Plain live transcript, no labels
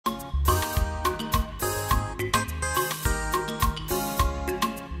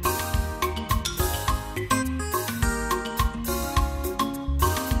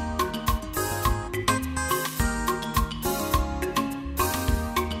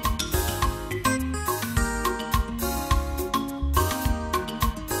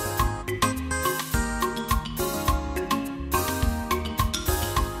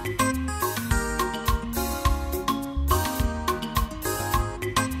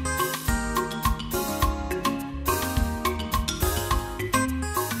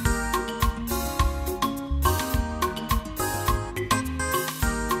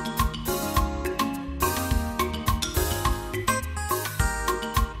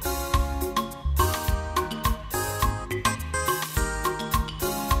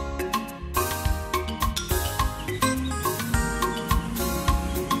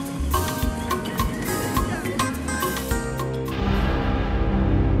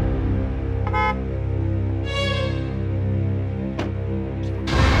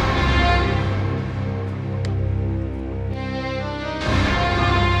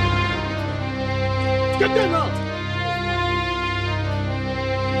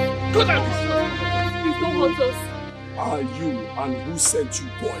Go down! Please don't hurt us. Are you and who sent you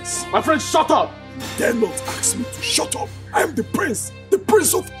boys? My friend, shut up! You dare not ask me to shut up. I am the prince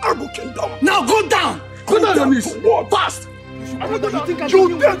of Argo Kingdom. Now go down! Go down your knees! What? Fast!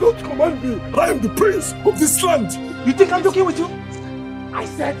 You dare not command me. I am the prince of this land. You think I'm joking with you? I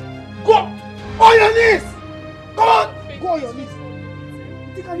said, go on your knees! Come on! Go on your knees.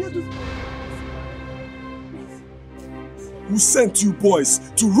 You think I'm here to... Who sent you boys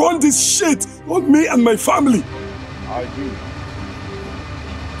to run this shit on me and my family? I do.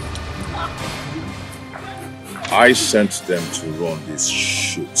 I sent them to run this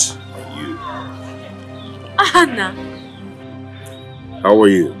shit on you. Anna. How are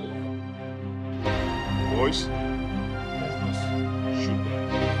you? Boys, let's just shoot them.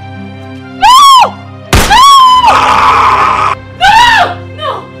 No! No!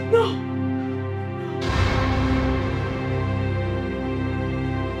 No! No!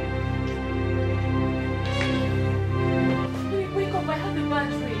 Honey, wake up. I have the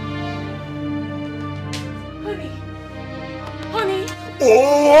battery. Honey. Honey.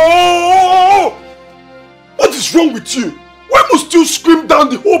 Oh! What is wrong with you? Why must you scream down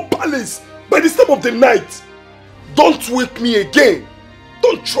the whole palace by this time of the night? Don't wake me again.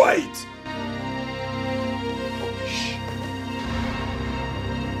 Don't try it.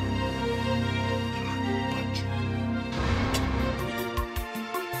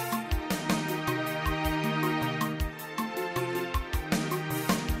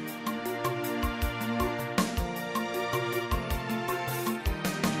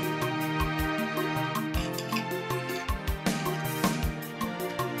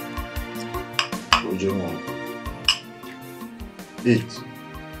 Eat.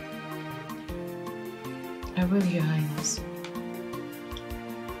 I will, Your Highness.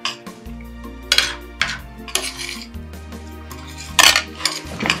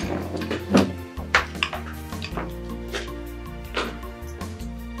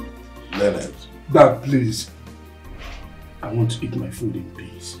 Leonard. Dad, please. I want to eat my food in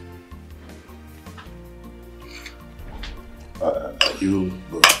peace. You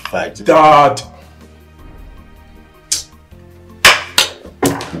go fight. Dad!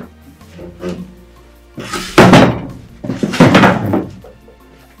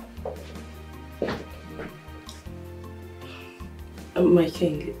 My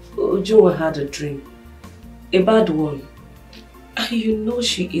king, Ujunwa had a dream. A bad one. And you know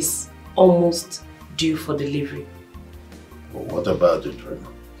she is almost due for delivery. Well, what about the dream?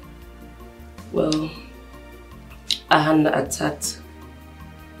 Well, Ahana attacked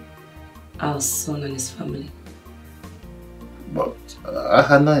our son and his family. But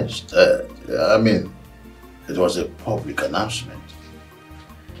Ahana is dead. I mean, it was a public announcement.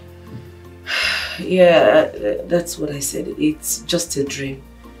 Yeah, that's what I said. It's just a dream.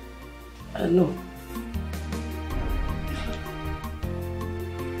 I know.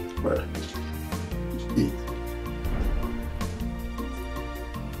 Well, eat.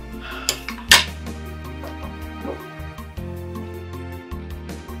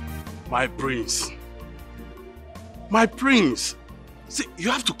 My prince. My prince. See, you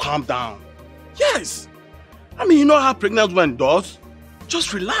have to calm down. Yes. I mean, you know how pregnant woman does?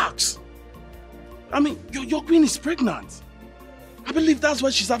 Just relax. I mean, your queen is pregnant. I believe that's why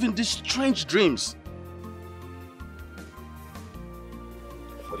she's having these strange dreams.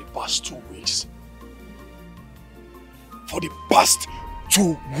 For the past 2 weeks. For the past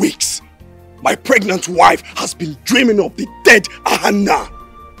 2 weeks, my pregnant wife has been dreaming of the dead Ahana.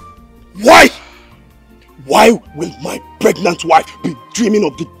 Why? Why will my pregnant wife be dreaming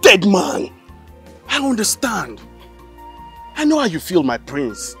of the dead man? I don't understand. I know how you feel, my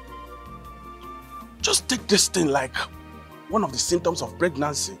prince. Just take this thing like one of the symptoms of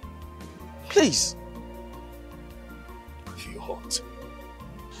pregnancy. Please. I feel hot.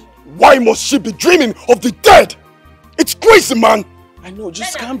 Why must she be dreaming of the dead? It's crazy, man. I know,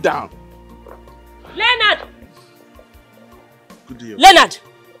 just calm down. Leonard! Good deal. Leonard!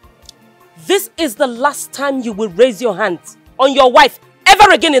 This is the last time you will raise your hands on your wife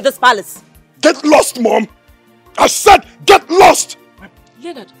ever again in this palace. Get lost, Mom. I said get lost.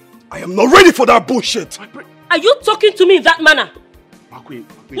 Leonard. I am not ready for that bullshit. Are you talking to me in that manner? My queen.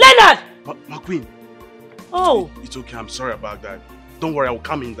 Leonard! My queen. Oh. It's okay, I'm sorry about that. Don't worry, I will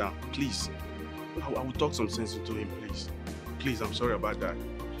calm him down. Please. I will talk some sense into him, please. Please, I'm sorry about that.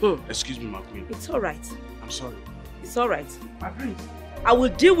 Excuse me, my queen. It's alright. I'm sorry. It's alright. My prince. I will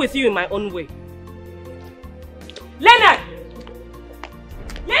deal with you in my own way. Leonard!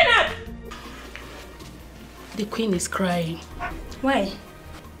 Leonard! The queen is crying. Why?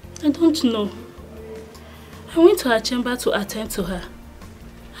 I don't know. I went to her chamber to attend to her.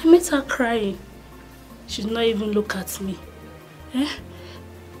 I met her crying. She did not even look at me.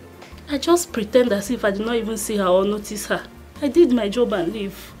 I just pretend as if I did not even see her or notice her. I did my job and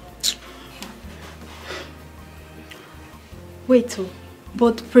leave. Wait,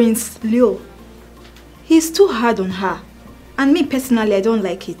 but Prince Leo, he's too hard on her. And me personally, I don't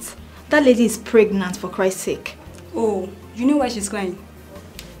like it. That lady is pregnant, for Christ's sake. Oh, you know why she's crying?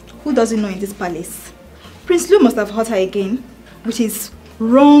 Who doesn't know in this palace? Prince Leo must have hurt her again, which is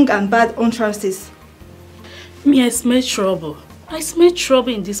wrong and bad utterances. Me, I smell trouble. I smell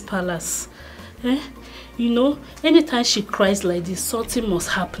trouble in this palace. You know, anytime she cries like this, something must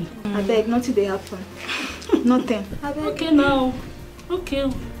happen. I beg, nothing they happen. Nothing. I beg. Okay now.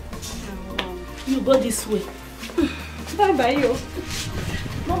 Okay. You go this way. Bye bye, yo.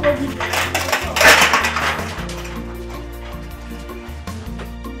 Nobody.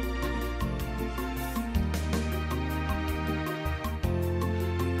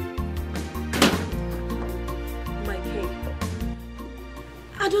 My king,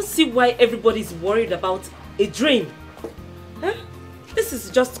 I don't see why everybody's worried about a dream. This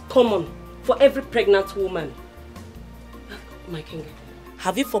is just common for every pregnant woman. My king,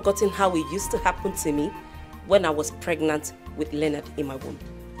 have you forgotten how it used to happen to me when I was pregnant with Leonard in my womb?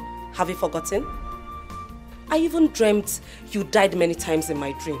 Have you forgotten? I even dreamt you died many times in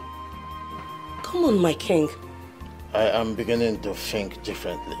my dream. Come on, my king. I am beginning to think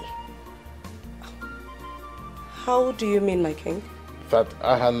differently. How do you mean, my king? That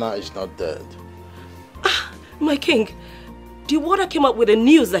Ahana is not dead. My king, the warder came up with the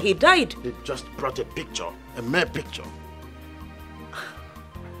news that he died. They just brought a picture, a mere picture.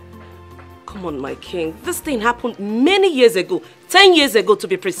 Come on, my king. This thing happened many years ago. 10 years ago, to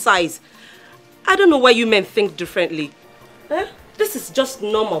be precise. I don't know why you men think differently. This is just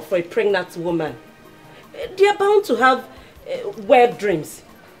normal for a pregnant woman. They are bound to have weird dreams.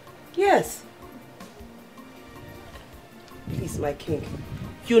 Yes. Please, my king,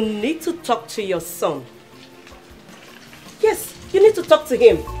 you need to talk to your son. Yes, you need to talk to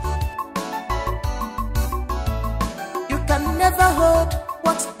him. You can never hold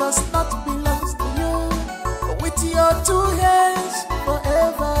what does not belong to you with your 2 hands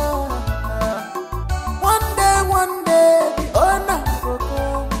forever. One day, the owner will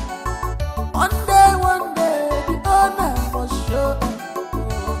come. One day, the owner will show.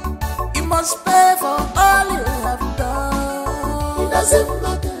 You must pay for all you have done. It doesn't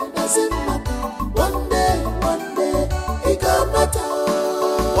matter, doesn't matter. One day, it gon' matter.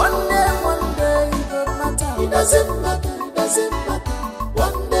 One day, it gon' matter. It doesn't matter, doesn't matter.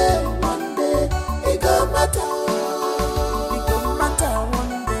 One day, it gon' matter. It gon' matter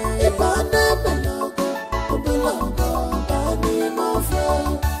one day. If I never belong, I need no fear.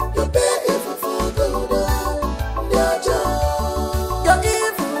 You pay if I for good, your job. Your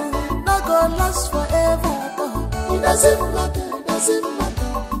evil not gonna last forever. It doesn't matter, doesn't matter.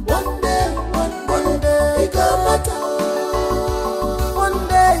 One day, it gon' matter. One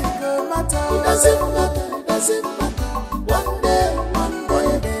day, it gon' matter. It doesn't matter, doesn't matter. One day,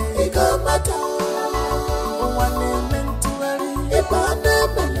 it gon' matter. One day meant to worry. If I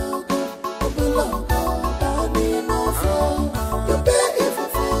never belong, I need no fear. You pay if I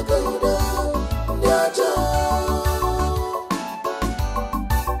for good, your job.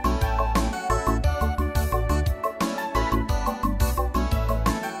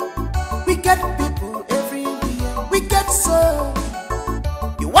 We get people everywhere. We get so.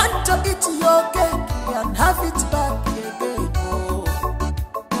 You want to eat your cake and have it back again. Oh,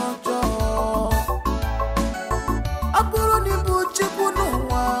 no joy. Apuruni buchi bunu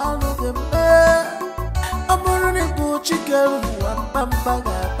wa alugeme. Apuruni buchi keru wa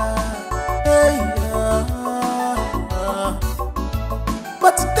pampagaba. Hey,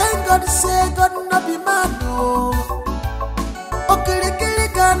 but thank God say God no be man. Oh, okirikiri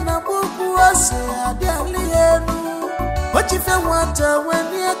kana bubu ase adiali enu. What if I want to when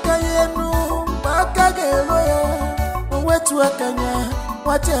you can Bakagelo ya wetu akanya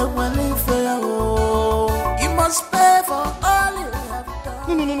what when you must pay for all you have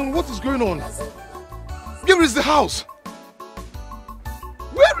done. No, what is going on? Where is the house?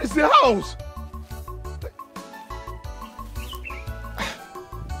 Where is the house?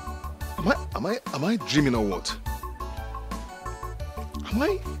 Am I dreaming or what?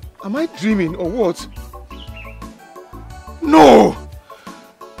 Am I dreaming or what? No!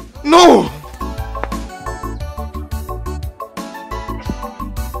 No!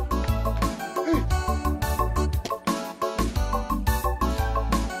 Hey.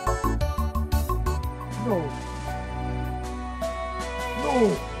 No. No.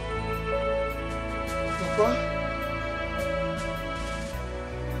 Papa?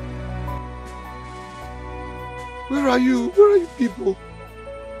 Where are you? Where are you people?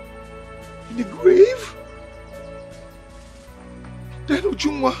 In the grave? Then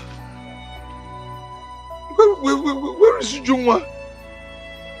Ujungwa? Where is Ujungwa?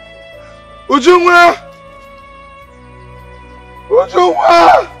 Ujungwa!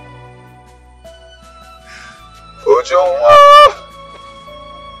 Ujungwa! Ujungwa!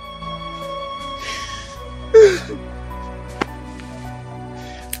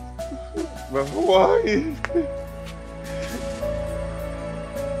 But why?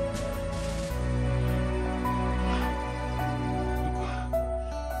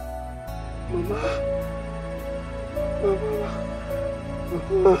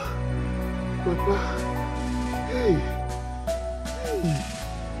 Mama. Hey.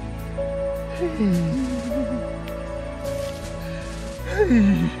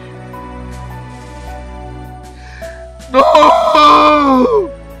 No!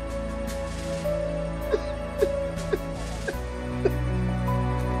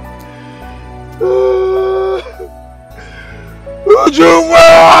 Ujungwa!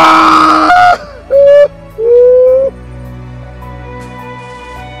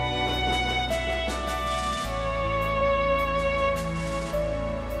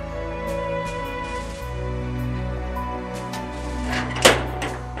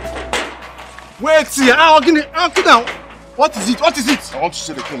 Wait, see, I'll get down. What is it? What is it? I want to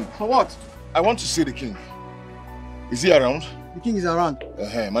see the king. For what? I want to see the king. Is he around? The king is around.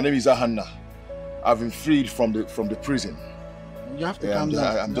 My name is Ahanna. I've been freed from the prison. You have to calm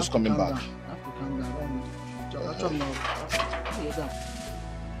down. I'm just coming back. You have to calm down.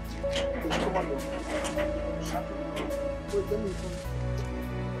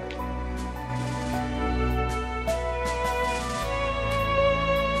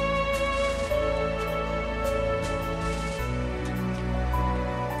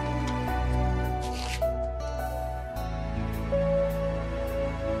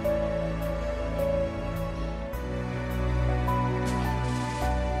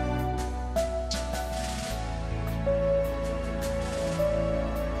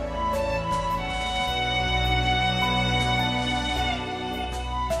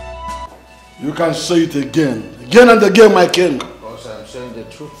 You can say it again and again, my king. Because I'm saying the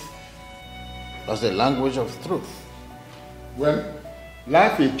truth. That's the language of truth. Well,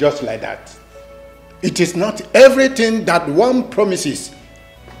 life is just like that. It is not everything that one promises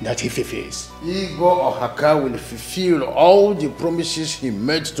that he fulfills. Igbo Ohaka will fulfill all the promises he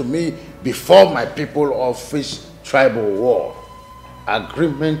made to me before my people of face tribal war.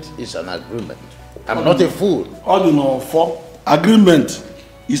 Agreement is an agreement. I'm not a fool. All you know, for agreement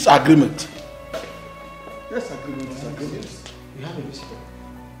is agreement. Yes, agreement is agreement. You have a visitor.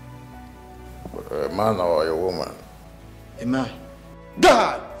 A man or a woman? A man.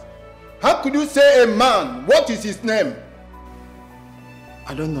 Dad! How could you say a man? What is his name?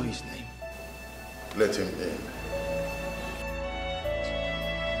 I don't know his name. Let him in.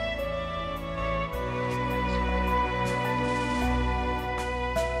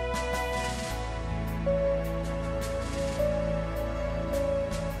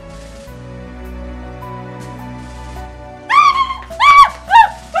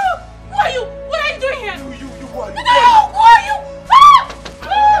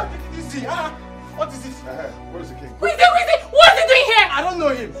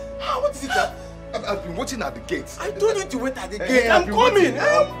 At the gates. I told you to wait at the gate. I'm coming.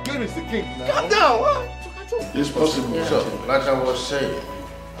 Where is the king now? Calm down. It's possible. So, like I was saying,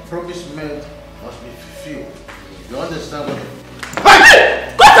 a promise made must be fulfilled. You understand what?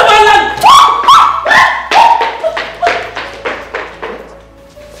 Hey! Go to my land!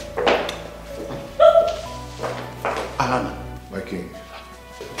 Ahanna. My king.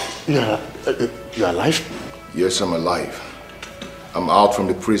 You're alive? Yes, I'm alive. I'm out from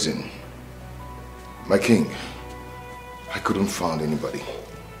the prison. My king, I couldn't find anybody.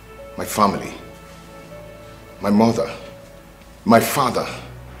 My family, my mother, my father,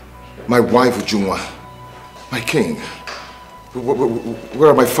 my wife Ujungwa, my king. Where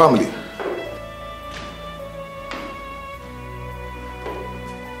are my family?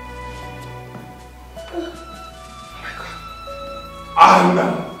 Oh my God. Anna!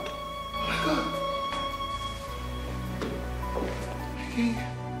 Oh my God. My king.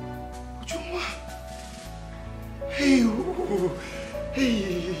 Ujungwa. Hey,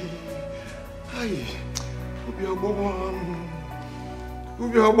 hey, Ubiaboam,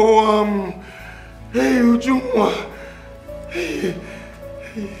 hey, Ujungwa, hey,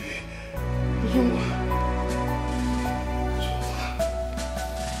 Ujungwa.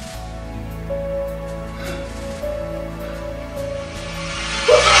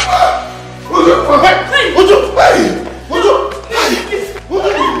 Ujungwa, hey,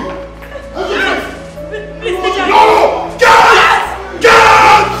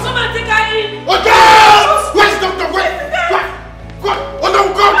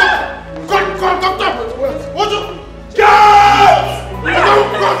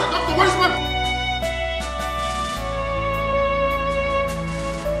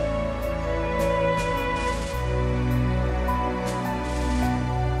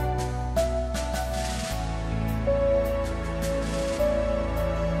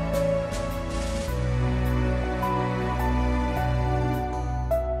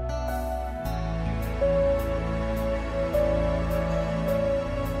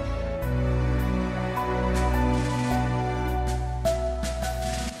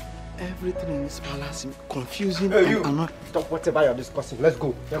 Everything in this palace is confusing. Hey, you! Stop whatever you're discussing. Let's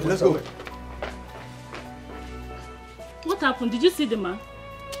go. Let's go. What happened? Did you see the man?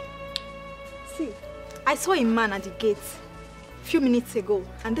 See, I saw a man at the gate a few minutes ago,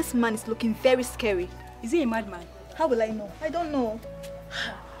 and this man is looking very scary. Is he a madman? How will I know? I don't know.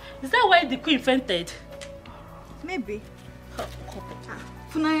 Is that why the queen fainted? Maybe.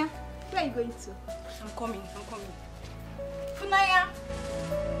 Funaya, where are you going to? I'm coming. Funaya!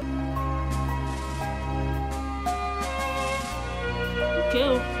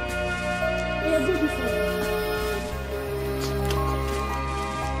 Okay. Yeah, go this way.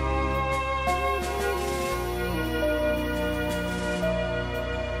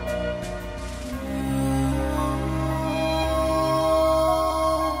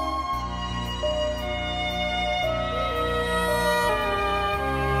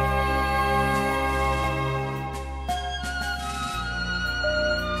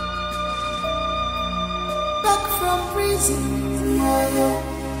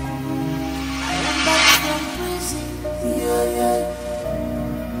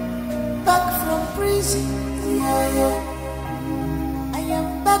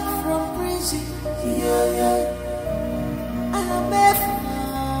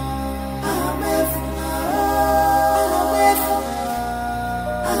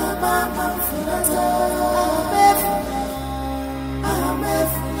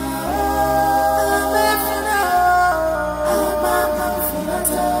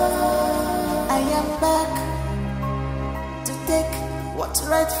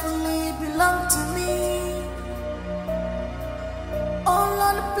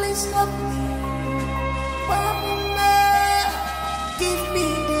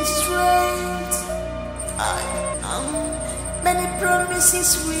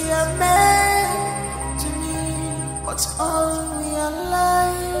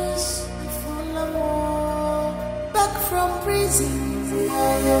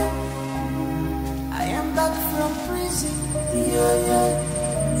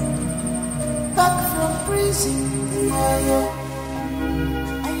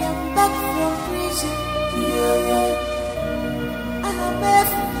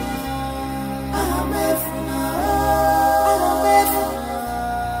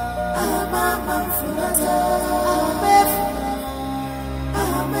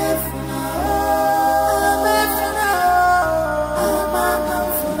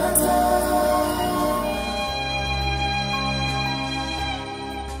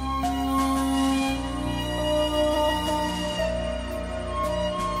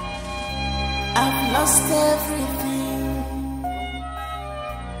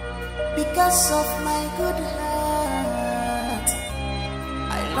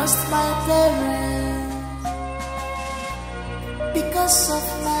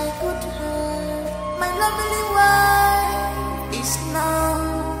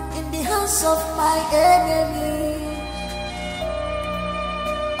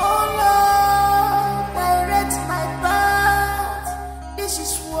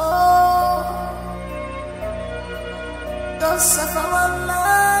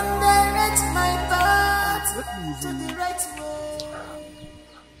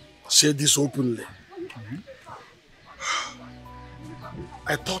 Say this openly.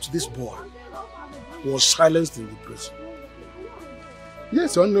 I thought this boy was silenced in the prison.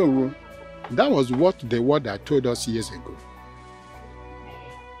 Yes or no? That was what the warder told us years ago.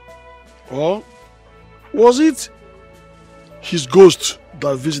 Or was it his ghost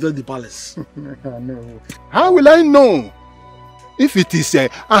that visited the palace? No. How will I know? If it is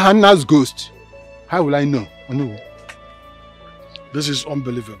Ahana's ghost, how will I know? No. This is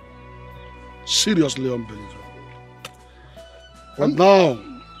unbelievable. Seriously unbelievable. But now,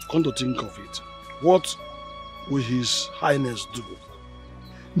 come to think of it, what will His Highness do?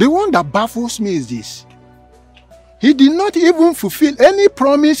 The one that baffles me is this. He did not even fulfill any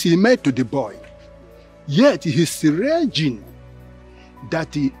promise he made to the boy. Yet he is raging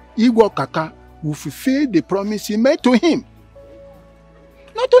that Igwe Kaka will fulfill the promise he made to him.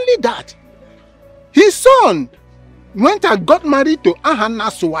 Not only that, his son went and got married to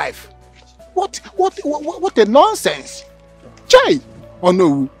Ahana's wife. What a nonsense. Chai! Oh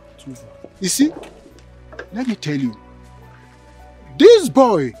no. You see, let me tell you, this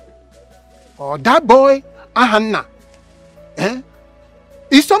boy, or that boy, Ahanna,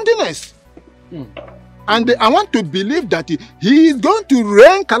 is something else. And I want to believe that he is going to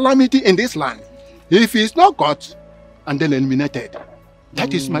rain calamity in this land if he is not caught and then eliminated.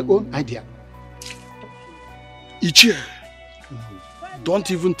 That is my own idea. Ichie, don't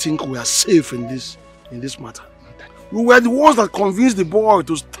even think we are safe in this matter. We were the ones that convinced the boy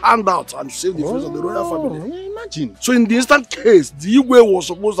to stand out and save the face of the royal family. Imagine. So in the instant case, the Igwe was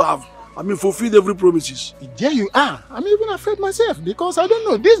supposed to have, fulfilled every promises. There you are. I'm even afraid myself because I don't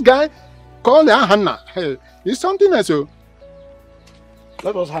know. This guy called Ahanna is something else.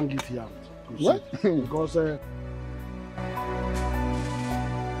 Let us hang it here. What? Because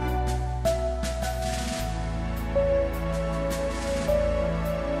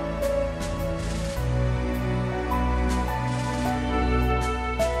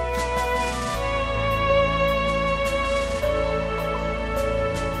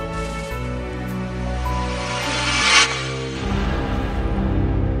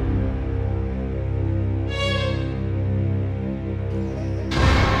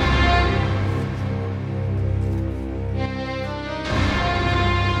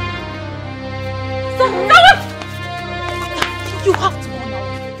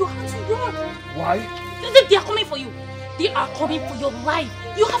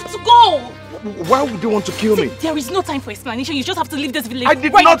why would they want to kill me? There is no time for explanation. You just have to leave this village. I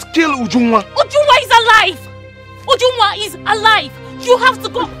did not kill Ujunwa. Ujunwa is alive. Ujunwa is alive. You have to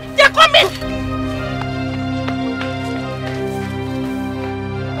go. They're coming.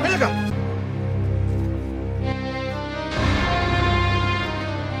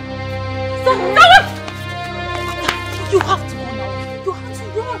 You have to go now. You have to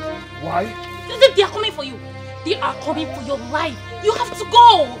run. Why? They are coming for you. They are coming for your life. You have to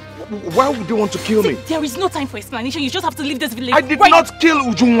go. Why would they want to kill me? There is no time for explanation. You just have to leave this village. I did not kill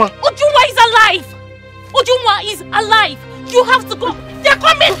Ujunwa. Ujunwa is alive. Ujunwa is alive. You have to go. They're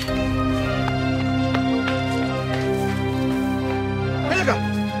coming.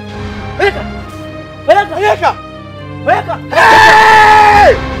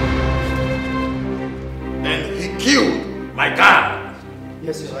 Hey! And he killed my guard.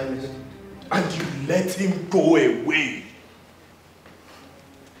 Yes, His Highness. And you let him go away.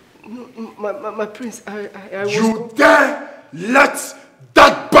 No, my prince, I was... You dare let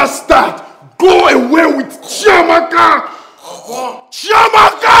that bastard go away with Chiamaka!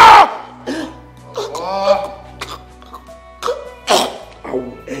 Chiamaka! I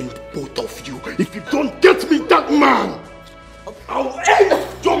will end both of you if you don't get me that man! I will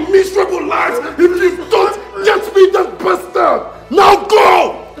end your miserable lives if you don't get me that bastard! Now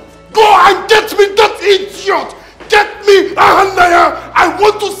go! Go and get me that idiot! Get me Ahanaya! I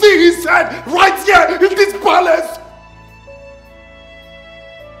want to see his head right here in this palace!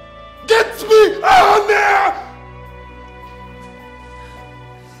 Get me Ahanaya!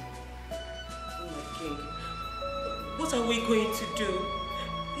 Oh my king, what are we going to do?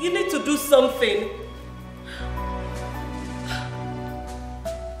 You need to do something.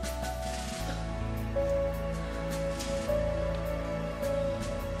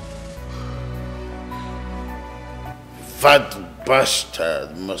 That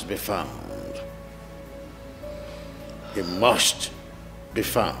bastard must be found. He must be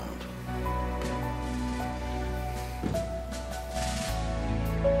found.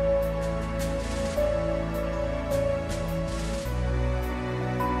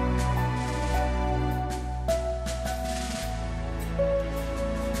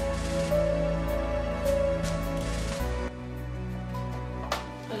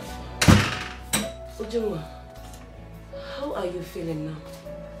 Ujunwa, how are you feeling now?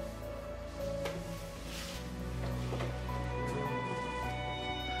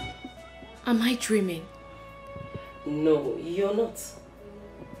 Am I dreaming? No, you're not.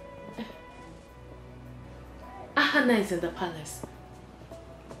 Ahanna is in the palace.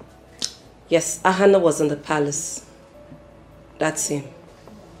 Yes, Ahanna was in the palace. That's him.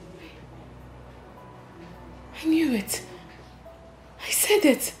 I knew it. I said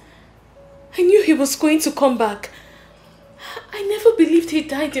it. I knew he was going to come back. I never believed he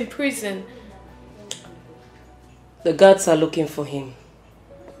died in prison. The guards are looking for him.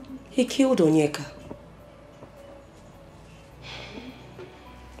 He killed Onyeka.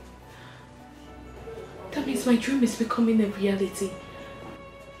 That means my dream is becoming a reality.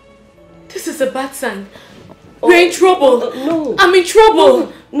 This is a bad sign. We're in trouble. No. I'm in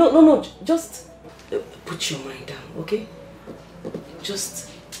trouble. No. Just put your mind down, okay? Just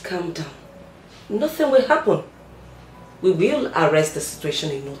calm down. nothing will happen. We will arrest the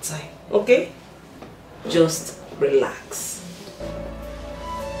situation in no time, okay? Just relax.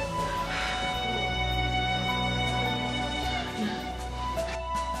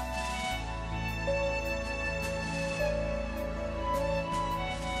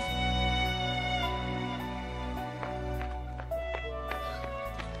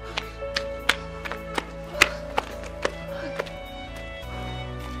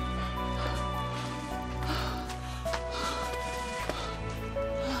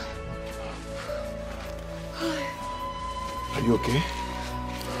 Are you okay?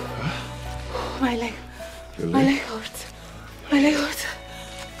 Huh? My leg. Your leg? My leg hurts. My leg hurts.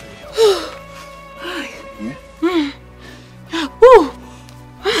 Yeah?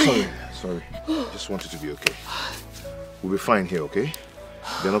 Sorry. Just want you to be okay. We'll be fine here, okay?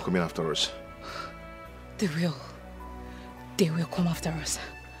 They're not coming after us. They will. They will come after us.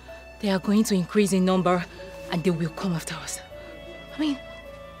 They are going to increase in number and they will come after us. I mean,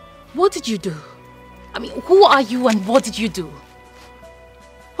 what did you do? I mean, who are you and what did you do?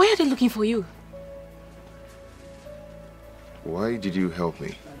 Why are they looking for you? Why did you help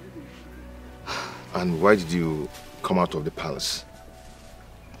me? And why did you come out of the palace?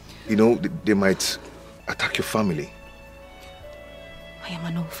 You know, they might attack your family. I am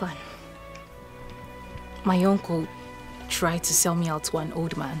an orphan. My uncle tried to sell me out to an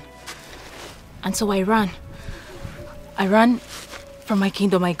old man. And so I ran. I ran from my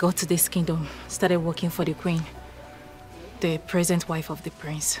kingdom. I got to this kingdom, started working for the queen, the present wife of the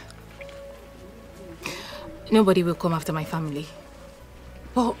prince. Nobody will come after my family.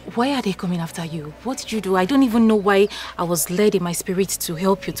 But why are they coming after you? What did you do? I don't even know why I was led in my spirit to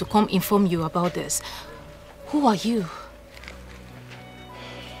help you, to come inform you about this. Who are you?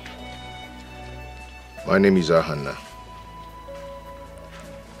 My name is Ahanna.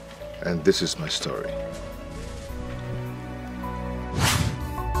 And this is my story.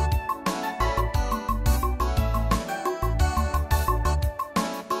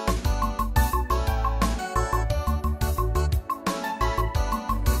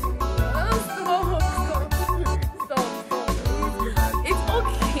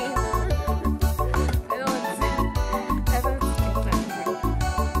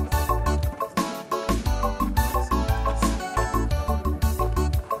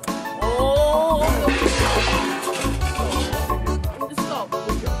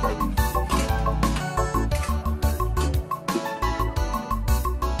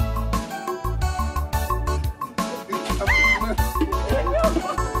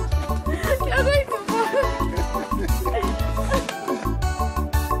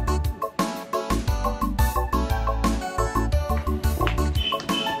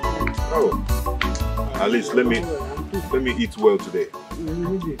 Let me eat well today.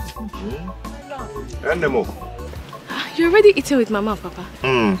 And more. You already eating with Mama and Papa?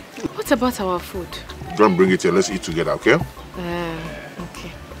 What about our food? Don't bring it here. Let's eat together, okay?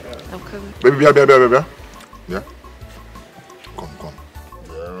 Okay. I'm coming. Baby. Yeah? Come.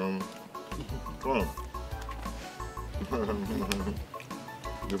 Come.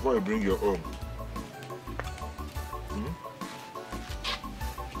 Before you bring your own.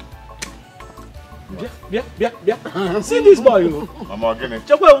 Yeah. See this boy, you. Mama, again.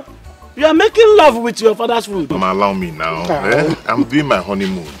 You are making love with your father's food. Mama, allow me now. I'm doing my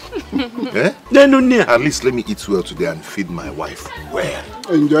honeymoon. At least let me eat well today and feed my wife well.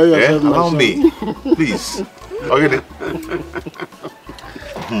 Enjoy yourself. Allow me, please. Okay.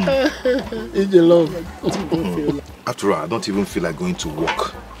 Eat your love. After all, I don't even feel like going to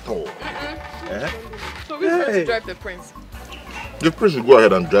work. So we're going to drive the prince. The prince will go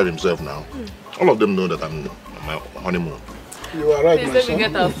ahead and drive himself now. All of them know that I'm on my honeymoon. You are right, please my let son. me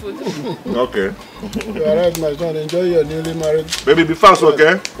get our food. Okay. You are right, my son. Enjoy your newly married. Baby, be fast,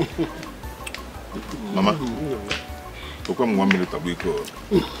 okay? Mama. Come 1 minute ago.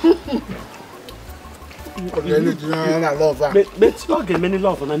 But you get many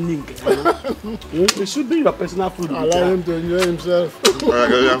love on a link. It should be your personal food. Allow him to enjoy himself.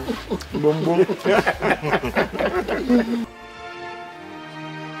 Boom.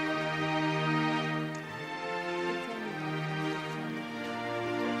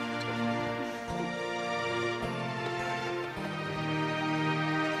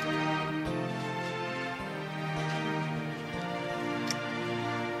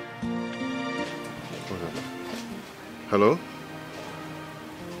 Hello?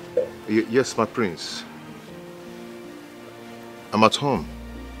 Yes, my prince. I'm at home.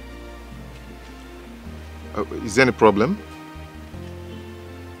 Is there any problem?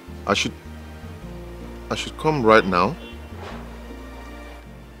 I should come right now.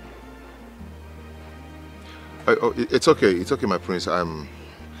 It's okay. It's okay, my prince.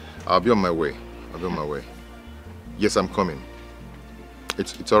 I'll be on my way. I'll be on my way. Yes, I'm coming.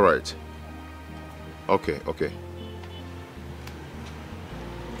 It's all right. Okay, okay.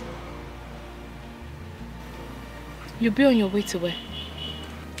 You'll be on your way to where?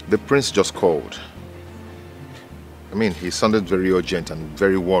 The prince just called. I mean, he sounded very urgent and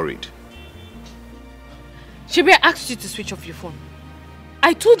very worried. Shebi, I asked you to switch off your phone.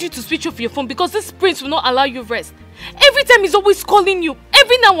 I told you to switch off your phone because this prince will not allow you rest. Every time he's always calling you,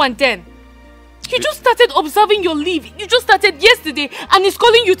 every now and then. You just started observing your leave. You just started yesterday and he's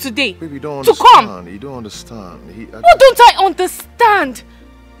calling you today. Baby, you don't to understand. Come. You don't understand. What don't I understand?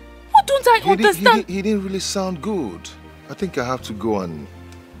 What don't I understand? He didn't really sound good. I think I have to go and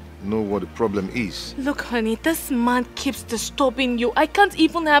know what the problem is. Look, honey, this man keeps disturbing you. I can't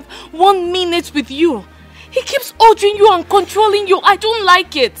even have 1 minute with you. He keeps urging you and controlling you. I don't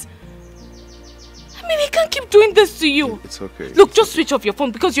like it. I mean, he can't keep doing this to you. It's okay. Look, just switch off your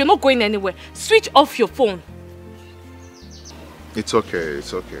phone because you're not going anywhere. Switch off your phone. It's okay.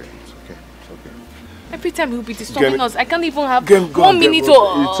 It's okay. It's okay. It's okay. Every time he'll be disturbing us, I can't even have 1 minute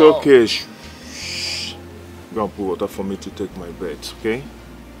to... It's okay. Shh. Go and put water for me to take my bed, okay?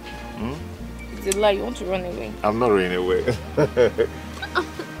 Hmm? It's a lie. You want to run away. I'm not running away.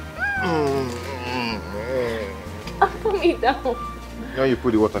 Put me down. Now you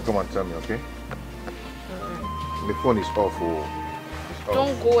put the water, come and tell me, okay? The phone is off. Oh. It's off.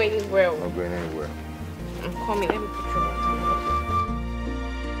 Don't go anywhere. I'm not going anywhere. I'm coming. Let me put you on.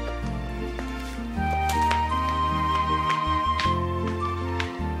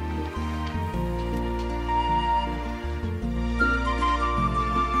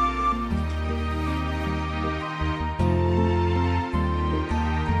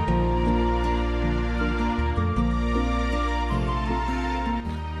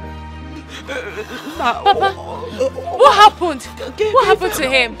 Papa, what happened? What happened to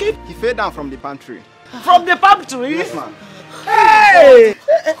him? He fell down from the palm tree. From the palm tree? Yes, ma'am. Hey!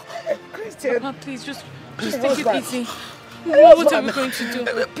 Christian. Papa, please, just take it easy. What are we going to do?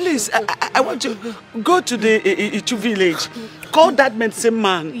 Please, I want to go to the Itu village. Call that medicine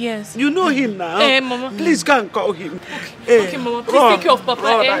man. Yes. You know him now. Mama. Please go and call him. Okay, Mama, please take care of Papa.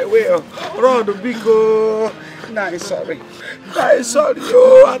 Run, I will. Run, Biko. Nah, sorry. I'm sorry.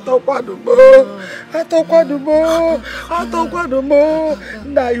 Oh, Atokwadumo.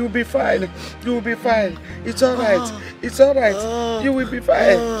 Nah, you'll be fine. You'll be fine. It's all right. It's all right. You will be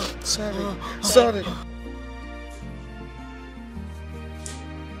fine. Sorry.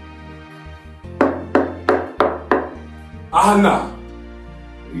 Anna!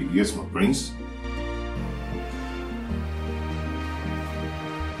 Yes, my prince.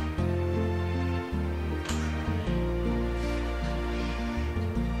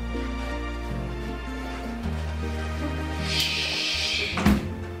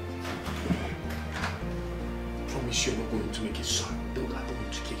 Promise you're not going to make a sound. I don't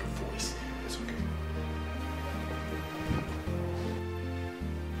want to hear your voice. It's okay.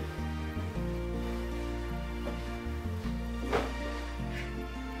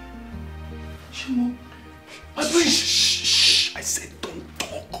 Shimo, my prince. Shh. I said don't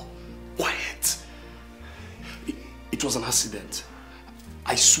talk. Quiet. It was an accident.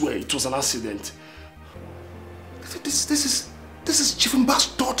 I swear it was an accident. This is Chief Mba's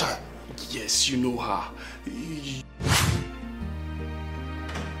daughter. Yes, you know her.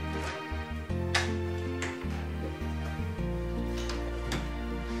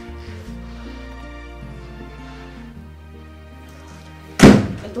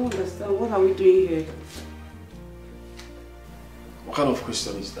 I don't understand. What are we doing here? What kind of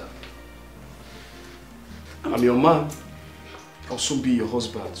question is that? I'm your man. I'll soon be your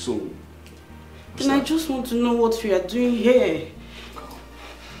husband, so... Then I just want to know what we are doing here.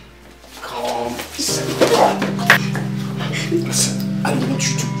 Calm. Listen, I don't want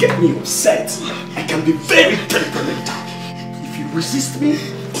you to get me upset. I can be very temperamental. If you resist me...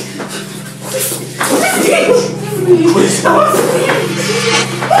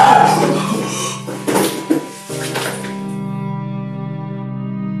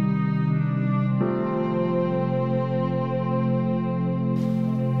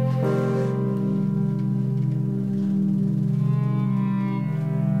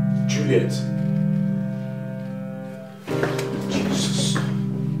 Juliet. Jesus.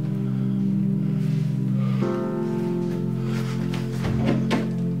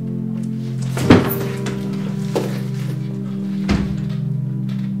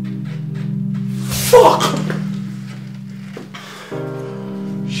 Fuck!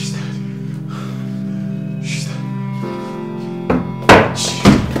 She's dead. She's dead.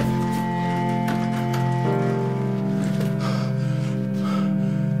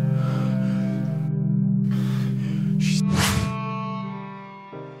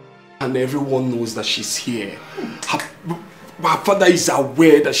 and everyone knows that she's here. Her father is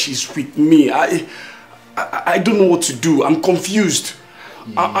aware that she's with me. I don't know what to do. I'm confused.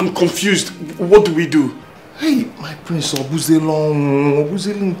 I'm confused. What do we do? Hey, my prince, Obuzelong,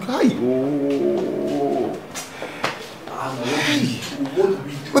 hi. What do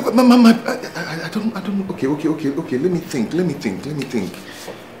we do? But I don't know. Okay. Let me think.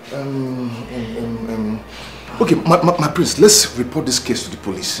 Okay, my prince, let's report this case to the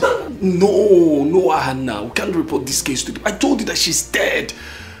police. No, Hannah. We can't report this case to the... I told you that she's dead.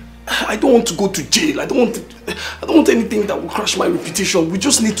 I don't want to go to jail. I don't want anything that will crush my reputation. We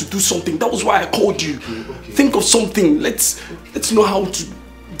just need to do something. That was why I called you. Okay. Think of something. Let's know how to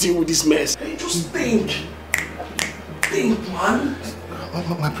deal with this mess. Hey, just think. Think, man.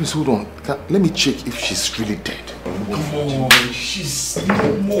 My prince, hold on. Let me check if she's really dead. Come on. She's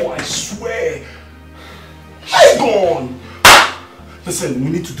no more, I swear. She's gone. Listen, we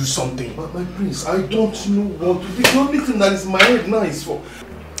need to do something. But my prince, I don't know what to do. The only thing that is in my head now is for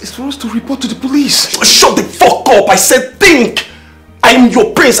us to report to the police. Shut the fuck up! I said think! I am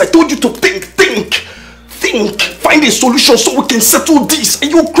your prince. I told you to think. Find a solution so we can settle this. Are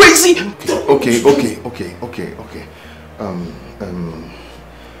you crazy? Okay.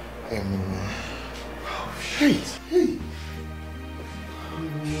 Hey.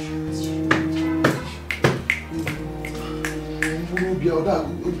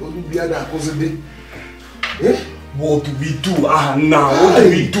 What do we do? Now, what do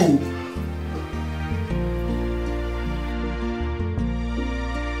we do?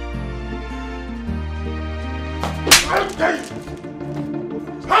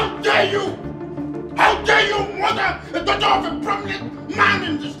 How dare you murder the daughter of a prominent man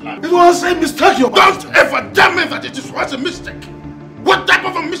in this land? It was a mistake, Your Majesty. Don't ever tell me that it was a mistake. What type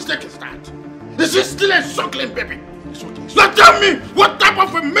of a mistake is that? Is she still a suckling baby? Now tell me, what type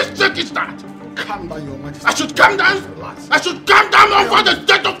of a mistake is that? Calm down, Your Majesty. I should calm down? I should calm down over the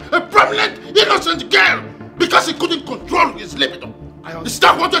death of a prominent, innocent girl because he couldn't control his libido. Is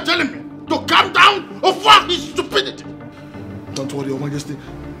that what you're telling me? To calm down over his stupidity? Don't worry, Your Majesty.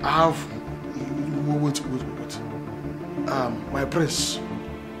 I have... Wait. My prince,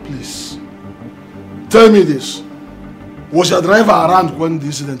 please. Tell me this. Was your driver around when the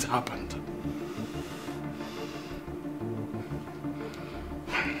incident happened?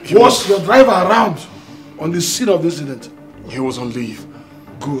 Was your driver around on the scene of the incident? He was on leave.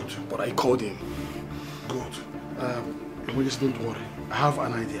 Good, but I called him. Good. Just don't worry. I have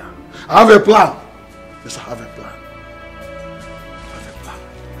an idea. I have a plan. Yes, I have a plan.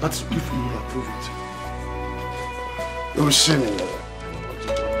 That's if you will approve it. You will see me.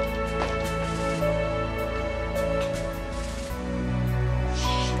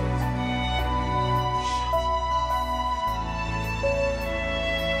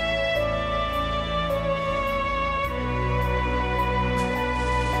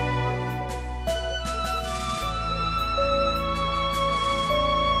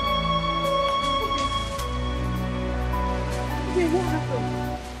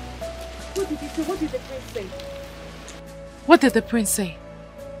 What did the prince say?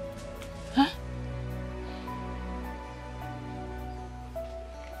 Huh?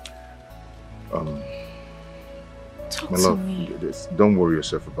 My love, don't worry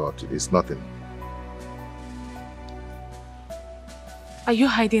yourself about it. It's nothing. Are you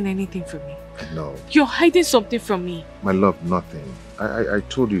hiding anything from me? No. You're hiding something from me. My love, nothing. I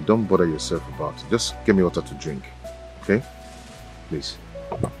told you, don't bother yourself about it. Just get me water to drink. Okay? Please.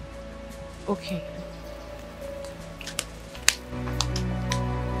 Okay.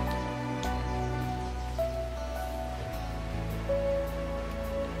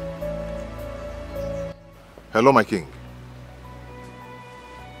 Hello, my king.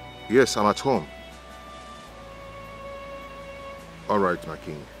 Yes, I'm at home. All right, my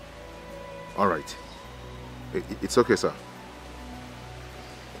king. All right. It's okay, sir.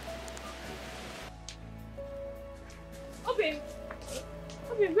 Okay,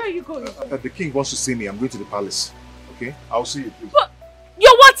 where are you going? The king wants to see me. I'm going to the palace. Okay? I'll see you, please. But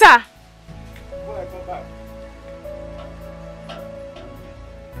your water! When I come back.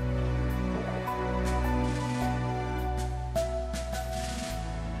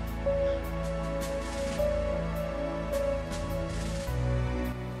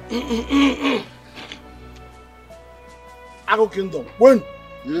 Ago Kingdom, when?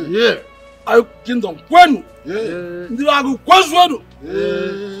 Yeah. Ago Kingdom, when? Yeah. Ago Kwazwado.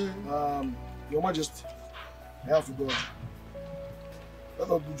 Your Majesty, I have to go. Let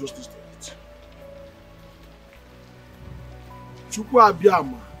us do justice to it. Chukwu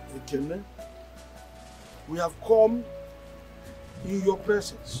Abiyama Ekene, we have come in your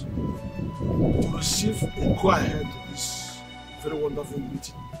presence to receive a go-ahead to this very wonderful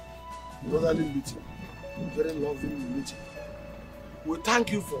meeting, brotherly meeting, very loving meeting. We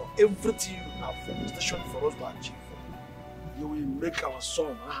thank you for everything you have stationed for us to achieve. You will make our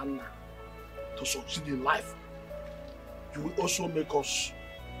son Hannah to succeed in life. You will also make us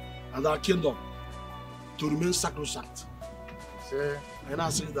and our kingdom to remain sacrosanct. I now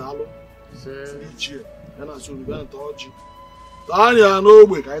say the hello. Say I now say the touch. Tanya no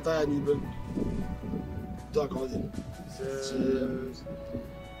way. I tell you even. Talk about it.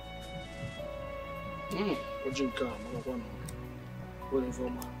 Watching car, man. Waiting for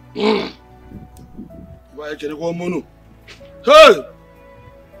man. Why can you go mono? Hey!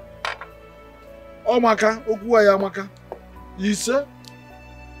 Oh maka, okwu ya maka. Ise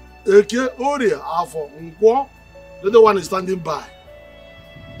Eke Oria Afo Nkwo, the other one is standing by.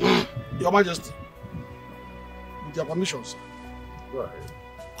 Your Majesty, with your permission, sir. Go ahead.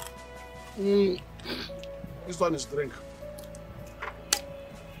 This one is drink.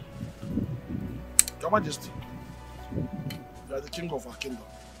 Your Majesty, you are the king of our kingdom.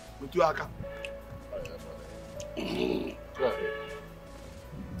 With you, Aka. Go ahead.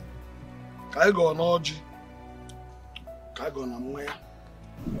 Kai go na oji. Kai go na mmanya.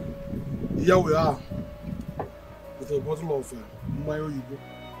 Here we are with a bottle of mmanya oyibo.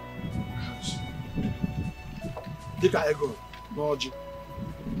 Dika ego na oji.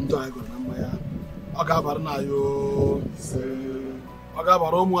 Ndo ego na mmanya. Ọ ga-abara na yo. Ọ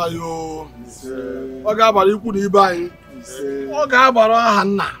ga-abara ụmụ ayo. Ọ ga-abara ikwu na ibe anyị. Ọ ga-abara aha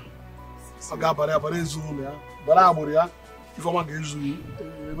nna. Ọ ga-abara abara ezinụlọ ya. Bara agbụrụ ya. Ifeọma ga-ezu yi.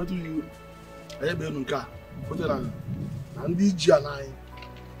 Emetụ yi. Anyị bụ enu nke a. Fotere na ndị ji ala anyị.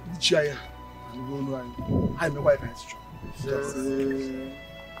 Ndị chi anyị na ndị olu anyị. Anyị mekwa ka anyị chọrọ.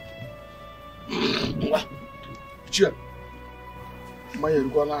 Ngwa. Chie. Mmanya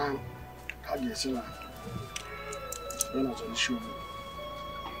erukwa na ka a ga-esi na ya na chọrọ isi omu.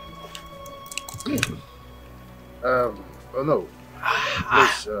 Oh no.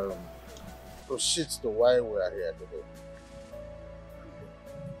 Please proceed to why we are here today.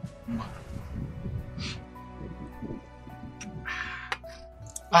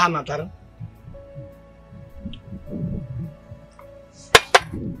 Natara.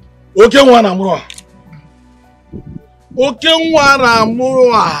 Oke nwa na mụrụ a. Oke nwa na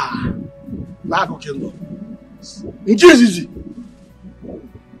mụrụ a. N'akụkụ ndụ. Nke izizi.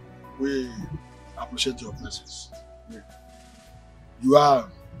 We appreciate your presence. You are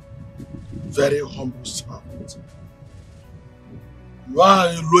very humble servant. You are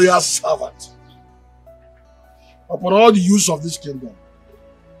a loyal servant. Upon all the use of this kingdom,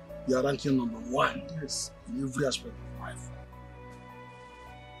 you are ranking #1. Yes, in every aspect of life.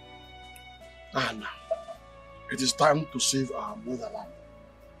 And it is time to save our motherland,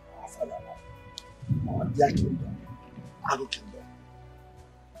 our fatherland, our dear kingdom, our kingdom.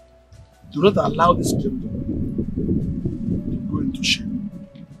 Do not allow this kingdom to go into shame.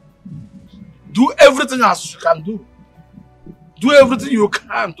 Do everything as you can do. Do everything you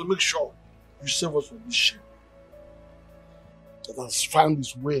can to make sure you save us from this shame that has found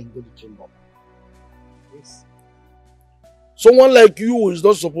its way into the kingdom. Yes. Someone like you is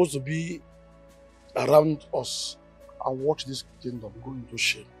not supposed to be around us and watch this kingdom go into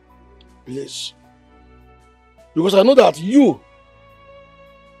shame. Please. Because I know that your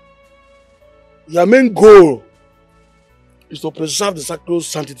main goal is to preserve the sacred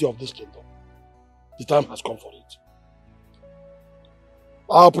sanctity of this kingdom. The time has come for it.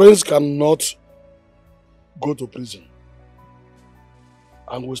 Our prince cannot go to prison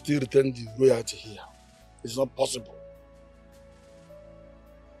and will still retain the royalty here. It's not possible.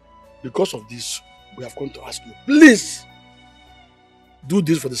 Because of this, we have come to ask you, please, do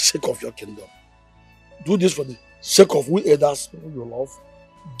this for the sake of your kingdom. Do this for the sake of we elders who you love.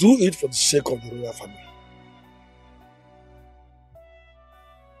 Do it for the sake of the royal family.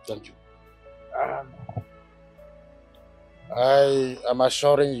 Thank you. I am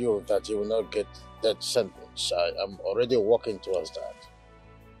assuring you that you will not get that sentence. I am already working towards that.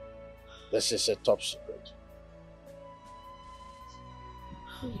 This is a top secret.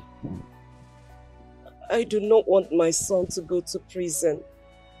 I do not want my son to go to prison.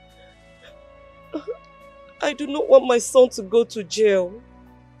 I do not want my son to go to jail.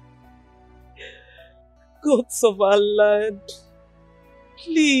 Gods of our land,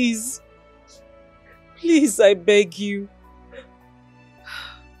 please, please, I beg you.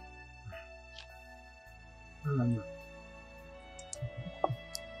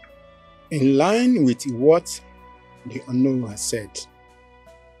 In line with what the unknown has said,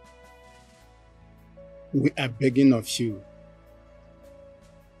 we are begging of you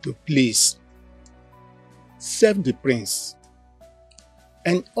to please save the prince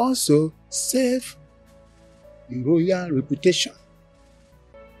and also save the royal reputation.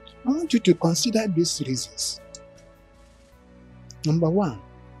 I want you to consider these reasons. Number one,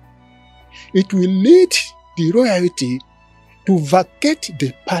 it will lead the royalty to vacate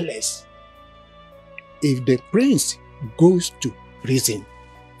the palace if the prince goes to prison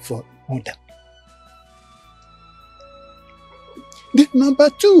for murder. Then number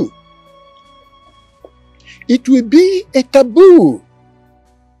two, it will be a taboo.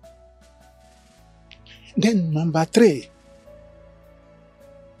 Then number three,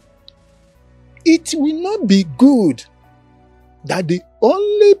 it will not be good that the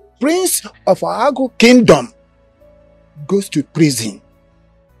only prince of Ago kingdom goes to prison.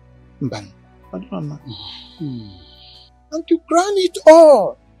 And to crown it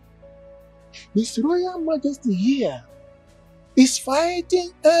all, His Royal Majesty here is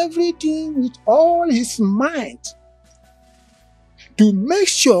fighting everything with all his might to make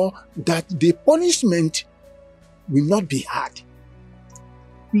sure that the punishment will not be hard.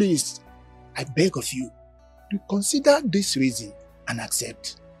 Please, I beg of you to consider this reason and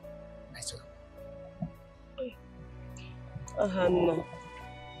accept.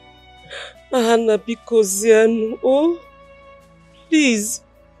 Ahanna, because oh, please,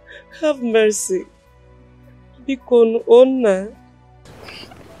 have mercy. Because Onna.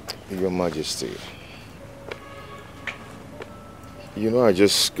 Your Majesty, you know I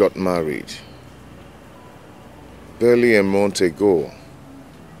just got married barely a month ago.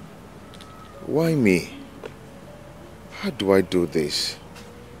 Why me? How do I do this?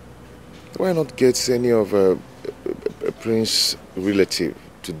 Why not get any of a prince relative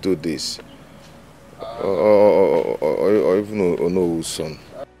to do this? Or even Ono's son?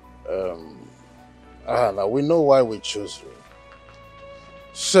 Now we know why we choose you.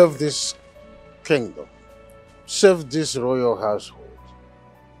 Serve this kingdom. Serve this royal household.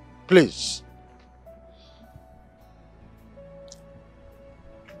 Please.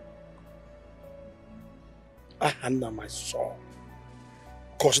 Ahanna, my son,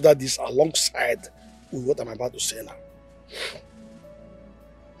 consider this alongside with what I'm about to say now.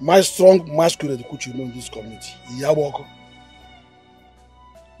 My strong masculine coach you know in this community, Yaboko,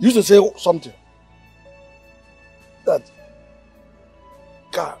 used to say something that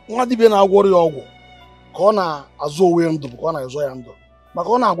nwa dibia na agwọrọ ya ọgwụ ka ọ na-azụ onwe ndụ bụ ka ọ na-azụ ya ndụ maka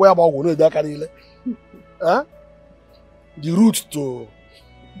ọ na-agwọ ya bụ ọgwụ na-ede aka niile. The route to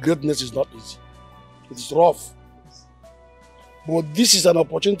greatness is not easy. It is rough. But this is an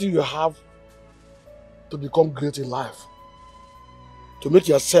opportunity you have to become great in life. To make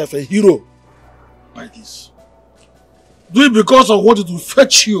yourself a hero by this. Do it because of what it will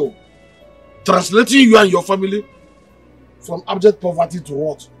fetch you. Translating you and your family from abject poverty to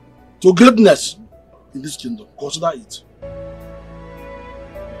what? To greatness in this kingdom. Consider it.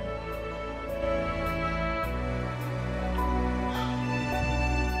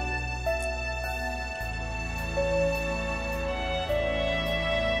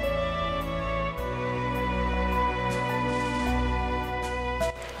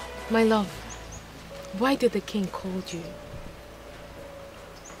 My love, why did the king call you?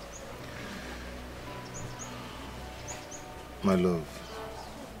 My love,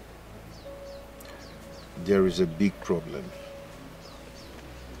 there is a big problem.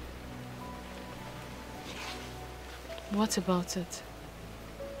 What about it?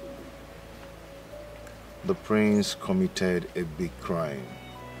 The prince committed a big crime.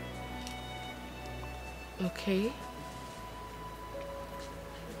 Okay.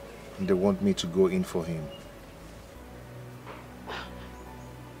 And they want me to go in for him.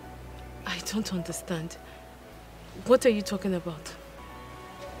 I don't understand. What are you talking about?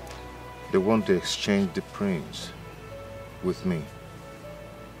 They want to exchange the prince with me.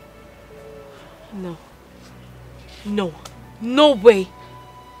 No. No. No way.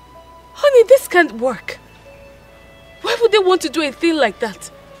 Honey, this can't work. Why would they want to do a thing like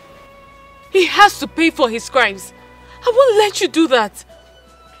that? He has to pay for his crimes. I won't let you do that.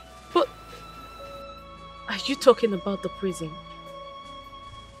 But are you talking about the prison?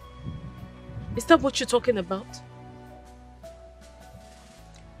 Is that what you're talking about?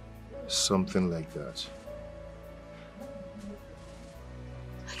 Something like that.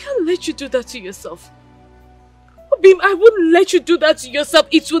 I can't let you do that to yourself. Obim, I wouldn't let you do that to yourself.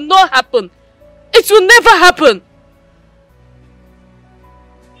 It will not happen. It will never happen.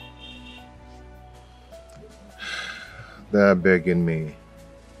 They're begging me.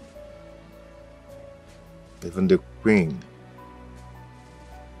 Even the queen.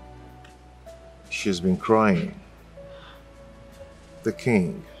 She's been crying. The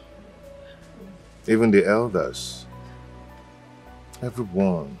king. Even the elders.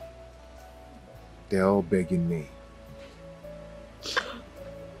 Everyone. They're all begging me.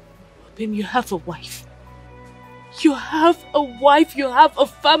 Obim, you have a wife. You have a wife, you have a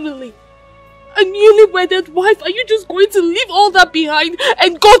family. A newly wedded wife. Are you just going to leave all that behind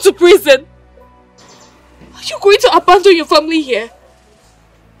and go to prison? Are you going to abandon your family here?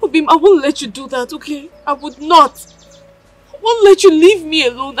 Obim, I won't let you do that, okay? I would not. I won't let you leave me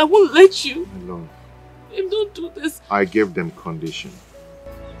alone. I won't let you. Alone. Obim, don't do this. I gave them condition.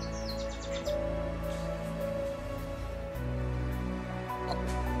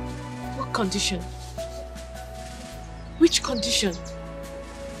 What condition? Which condition?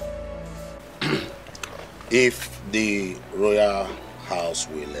 If the royal house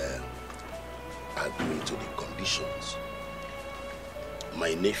will agree to the conditions,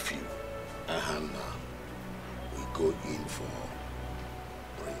 my nephew, Ahana, will go in for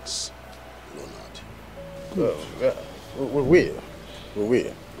Prince Leonard. Yeah, we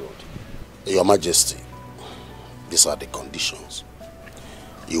will. Your Majesty, these are the conditions.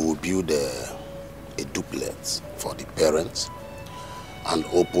 You will build a duplex for the parents and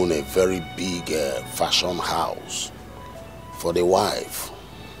open a very big fashion house for the wife,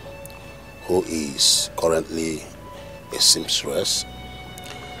 who is currently a seamstress.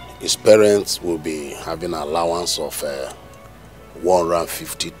 His parents will be having an allowance of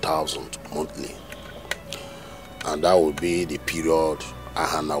 150,000 monthly, and that will be the period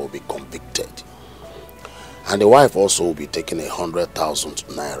Ahana will be convicted. And the wife also will be taking 100,000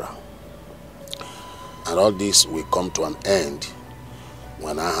 naira. And all this will come to an end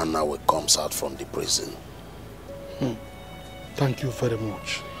when Ahana will comes out from the prison. Thank you very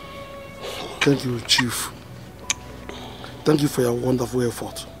much. Thank you, Chief. Thank you for your wonderful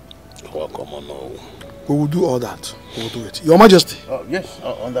effort. You're welcome, Ono. We will do all that. We will do it. Your Majesty. Oh, yes,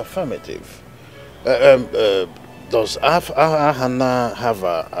 on the affirmative. Does Ahana have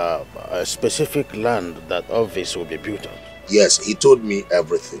a specific land that all this will be built on? Yes, he told me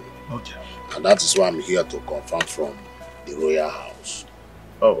everything. Okay. And that is why I'm here to confirm from the royal house.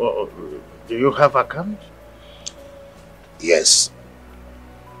 Oh, do you have account? Yes.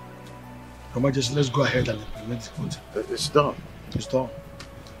 Your Majesty, let's go ahead and implement it. It's done. It's done.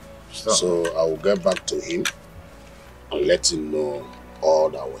 So I will get back to him and let him know all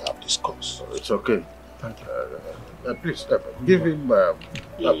that we have discussed. It's okay. Thank you. Please, give him.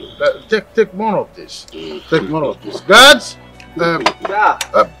 Take more of this. Take more of this. Guards,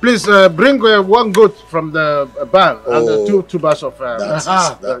 please bring one goat from the barn and two bars of.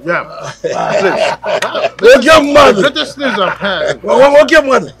 Yeah. Please. Greatest news I've had. I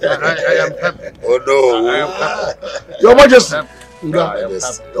am happy. Oh no! Your Majesty.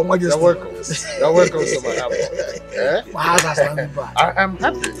 Your Majesty. You're welcome. You're welcome to my house. I am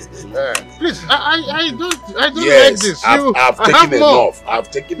happy. Please, I don't like this. I've taken enough. I've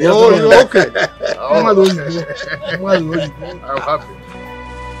taken enough. Oh, okay. I'm happy.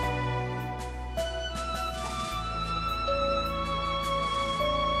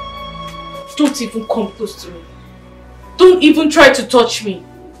 Don't even come close to me. Don't even try to touch me.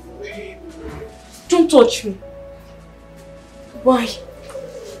 Don't touch me. Why?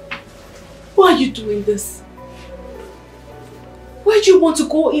 Why are you doing this? Why do you want to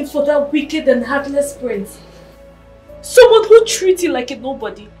go in for that wicked and heartless prince? Someone who treats you like a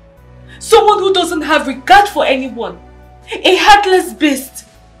nobody. Someone who doesn't have regard for anyone. A heartless beast.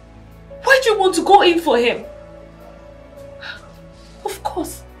 Why do you want to go in for him? Of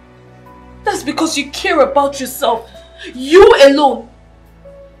course. That's because you care about yourself. You alone.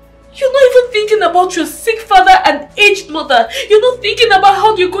 You're not even thinking about your sick father and aged mother. You're not thinking about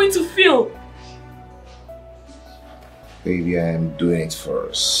how you're going to feel. Baby, I am doing it for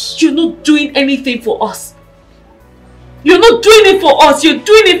us. You're not doing anything for us. You're not doing it for us. You're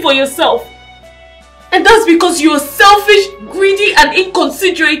doing it for yourself. And that's because you're selfish, greedy and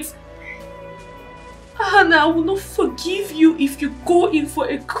inconsiderate. Hannah, I will not forgive you if you go in for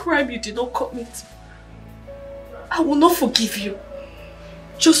a crime you did not commit. I will not forgive you.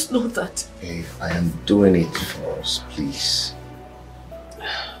 Just know that. Babe, I am doing it for us, please.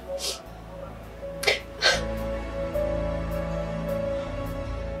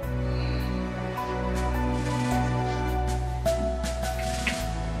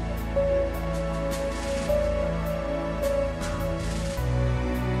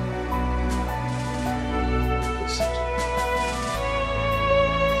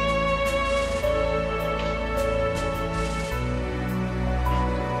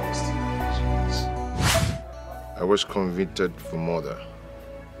 I was convicted for murder.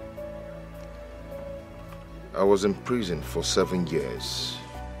 I was in prison for 7 years.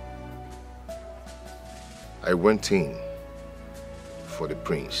 I went in for the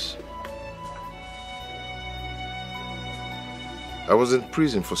prince. I was in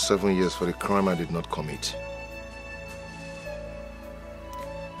prison for 7 years for the crime I did not commit.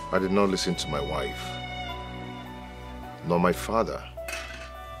 I did not listen to my wife, nor my father.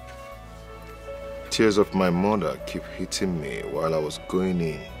 Tears of my mother keep hitting me while I was going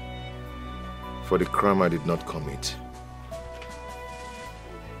in for the crime I did not commit.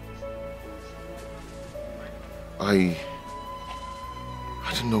 I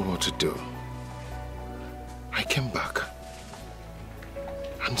didn't know what to do. I came back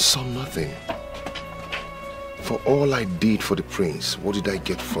and saw nothing. For all I did for the prince, what did I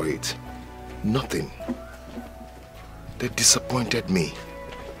get for it? Nothing. They disappointed me.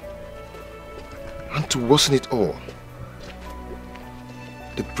 And to worsen it all,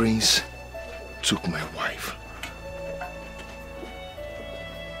 the prince took my wife.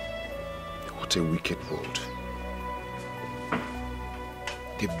 What a wicked world.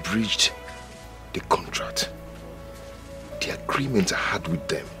 They breached the contract. The agreement I had with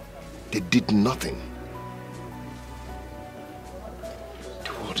them. They did nothing.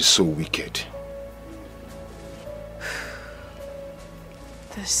 The world is so wicked.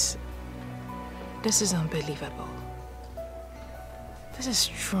 This is unbelievable. This is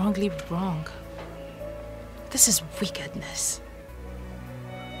strongly wrong. This is wickedness.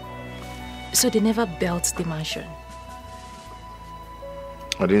 So they never built the mansion?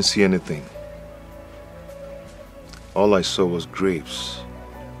 I didn't see anything. All I saw was graves.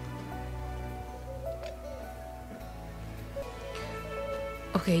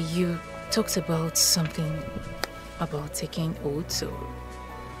 Okay, you talked about something about taking oaths, so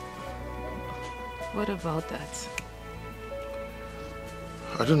what about that?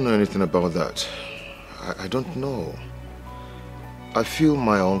 I don't know anything about that. I don't know. I feel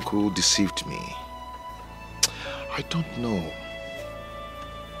my uncle deceived me. I don't know.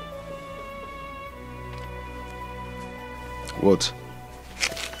 What?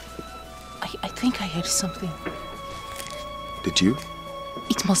 I think I heard something. Did you?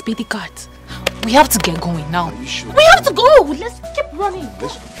 It must be the guards. We have to get going now. Are you sure? We have to go! Let's keep running.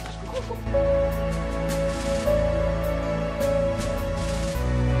 Let's go.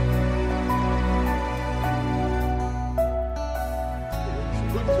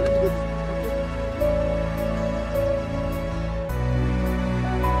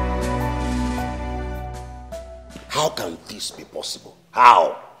 How can this be possible?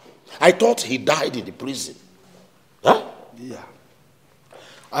 How? I thought he died in the prison. Huh? Yeah.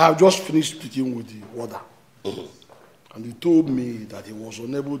 I have just finished speaking with the warder. And he told me that he was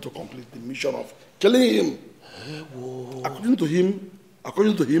unable to complete the mission of killing him. According to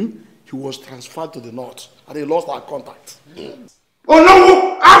him, he was transferred to the north and he lost our contact. Oh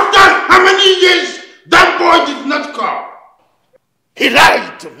no! After how many years that boy did not come? He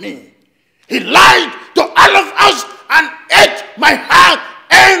lied to me. He lied to all of us and ate my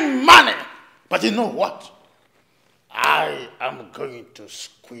hard-earned money. But you know what? I am going to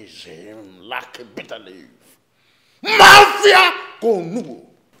squeeze him like a bitter leaf. Mafia Konu.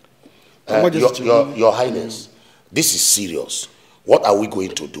 Your Highness, this is serious. What are we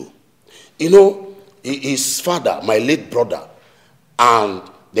going to do? You know, his father, my late brother, and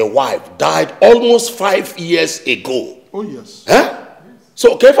the wife died almost 5 years ago. Oh, yes. Huh?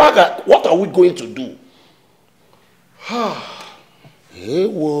 So, Kefaga, what are we going to do?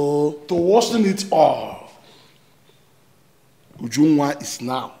 To worsen it all, Ujungwa is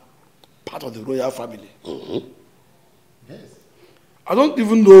now part of the royal family. Yes. I don't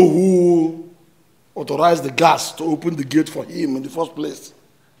even know who authorized the guards to open the gate for him in the first place.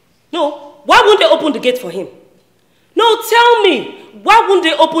 No, why wouldn't they open the gate for him? No, tell me, why wouldn't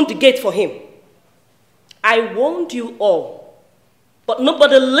they open the gate for him? I warned you all, but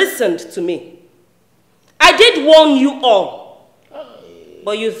nobody listened to me. I did warn you all,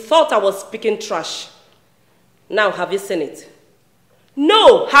 but you thought I was speaking trash. Now, have you seen it?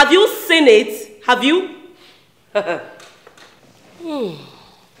 No, have you seen it? Have you?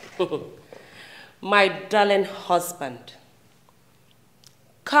 My darling husband,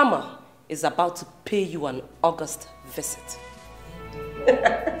 Karma is about to pay you an August visit.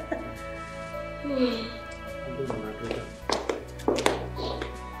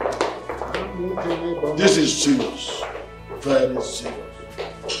 This is serious. Very serious.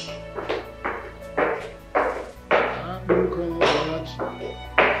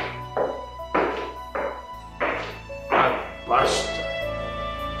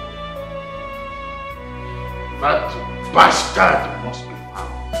 That bastard must be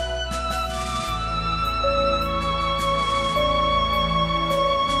found.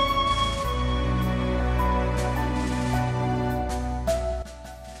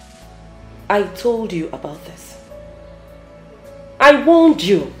 I told you about this. I warned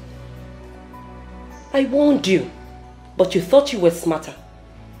you. I warned you. But you thought you were smarter.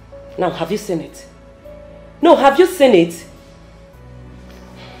 Now, have you seen it? No, have you seen it?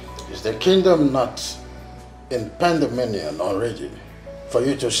 Is the kingdom not in pandemonium already for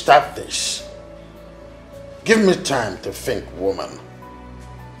you to stop this? Give me time to think, woman.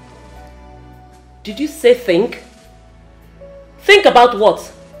 Did you say think? Think about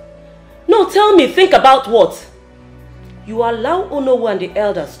what? No, tell me, think about what? You allow Onowu and the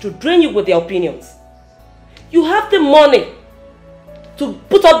elders to drain you with their opinions. You have the money to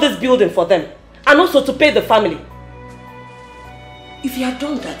put up this building for them and also to pay the family. If you had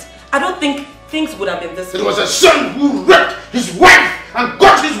done that, I don't think things would have been this way. It was a son who raped his wife and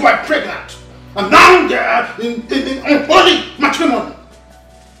got his wife pregnant. And now they are in unholy matrimony.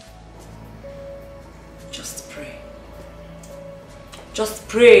 Just pray. Just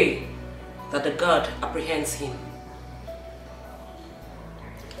pray that the God apprehends him.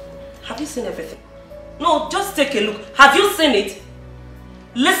 Have you seen everything? No, just take a look. Have you seen it?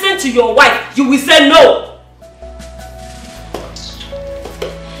 Listen to your wife. You will say no.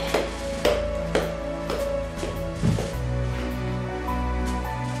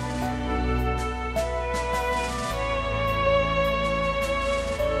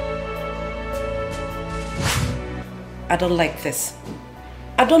 I don't like this.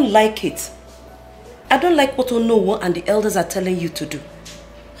 I don't like it. I don't like what Onowu and the elders are telling you to do.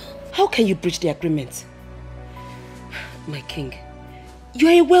 How can you breach the agreement? My king, you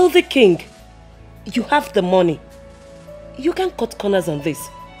are a wealthy king. You have the money. You can't cut corners on this.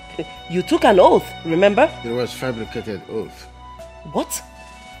 You took an oath, remember? It was fabricated oath. What?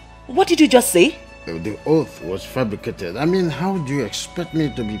 What did you just say? The oath was fabricated. I mean, how do you expect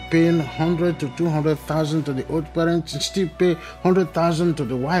me to be paying 100 to 200,000 to the old parents and still pay 100,000 to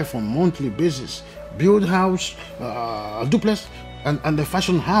the wife on a monthly basis? Build house, a duplex, and the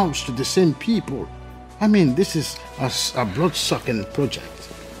fashion house to the same people. I mean, this is a blood-sucking project.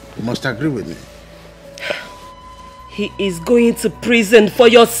 You must agree with me. He is going to prison for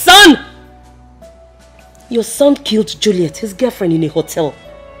your son! Your son killed Juliet, his girlfriend, in a hotel.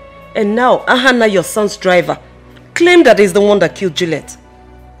 And now, Ahana, your son's driver, claimed that he's the one that killed Juliet.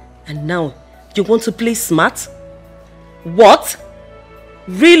 And now, you want to play smart? What?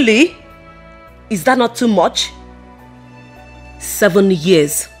 Really? Is that not too much? 7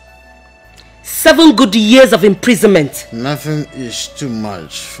 years. 7 good years of imprisonment. Nothing is too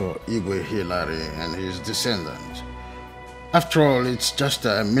much for Igwe Hillary and his descendants. After all, it's just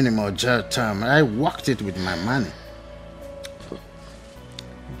a minimal jail term. I worked it with my money.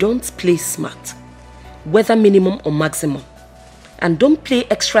 Don't play smart, whether minimum or maximum. And don't play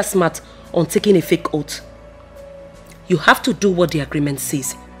extra smart on taking a fake oath. You have to do what the agreement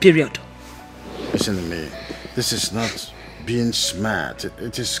says, period. Listen to me. This is not being smart.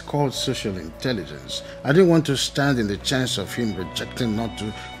 It is called social intelligence. I didn't want to stand in the chance of him rejecting not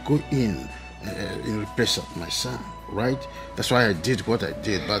to go in place of my son, right? That's why I did what I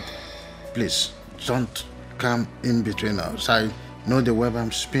did. But please, don't come in between us. I know the web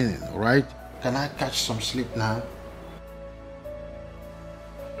I'm spinning, all right? Can I catch some sleep now?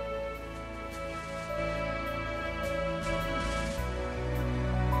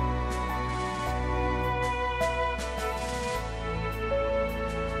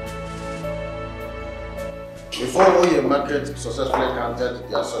 Before Oye Market successfully counted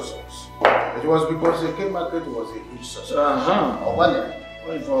their success, it was because the King Market was a huge success.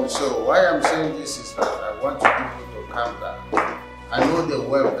 So why I'm saying this is that I want people to calm down. I know the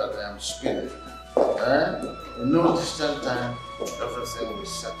web that I am spinning. In no distant time, everything will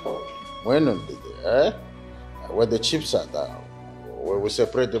settle. When on the day, where the chips are down, where we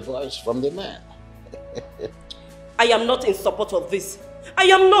separate the voice from the man. I am not in support of this. I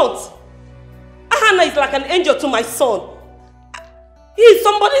am not. Ahana is like an angel to my son. He is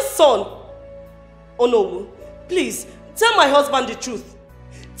somebody's son. Oh no, please, tell my husband the truth.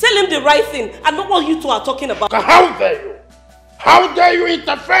 Tell him the right thing and not what you two are talking about. How dare you? How dare you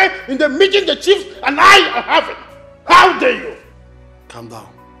interfere in the meeting the chiefs and I are having? How dare you? Calm down.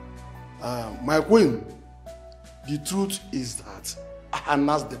 My queen, the truth is that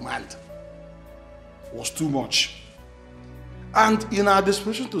Ahana's demand was too much. And in our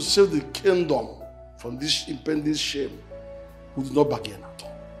desperation to save the kingdom from this impending shame, we did not bargain at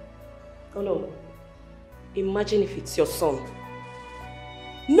all. Oh no. Imagine if it's your son.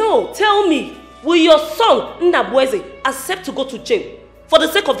 No, tell me, will your son, Nnabweze, accept to go to jail for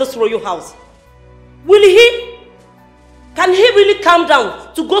the sake of this royal house? Will he? Can he really calm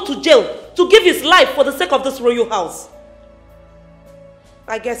down to go to jail to give his life for the sake of this royal house?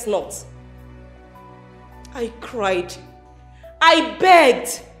 I guess not. I cried. I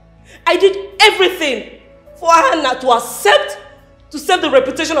begged. I did everything for Hannah to accept to save the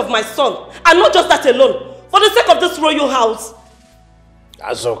reputation of my son. And not just that alone, for the sake of this royal house.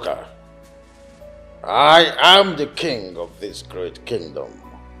 Azoka, I am the king of this great kingdom.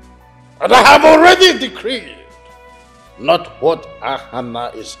 And I have already decreed not what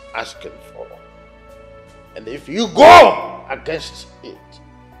Hannah is asking for. And if you go against it,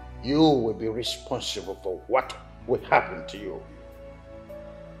 you will be responsible for what will happen to you.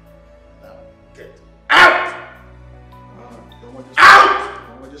 Now get out! Out!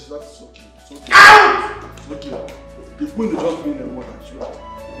 Out!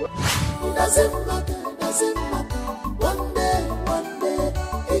 It doesn't matter. One day,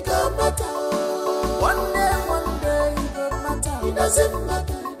 it gon' matter. One day, it gon' matter. It doesn't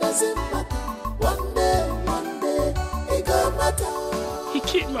matter. One day, it gon' matter. He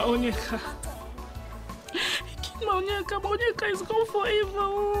killed my Onyeka. But Onyeka is gone forever.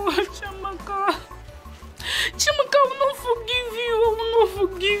 Oh, Chiamaka. Chiamaka, I will not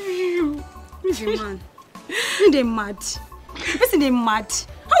forgive you. Listen, man. You mad. Listen, they mad.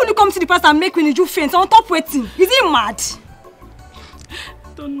 How will you come to the pastor and make when you faint on top waiting? Is he mad?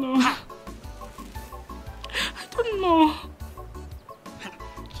 I don't know.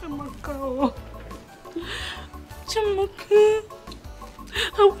 Chiamaka.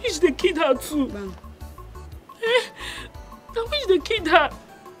 I wish they killed her too. I wish they killed her.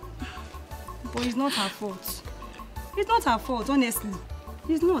 But it's not her fault. It's not her fault, honestly.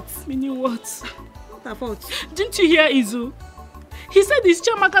 It's not. Meaning what? Not her fault. Didn't you hear Izu? He said it's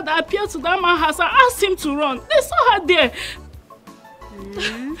Chiamaka that appeared to that man's house and asked him to run. They saw her there.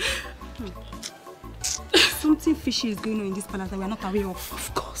 Something fishy is going on in this palace that we are not aware of.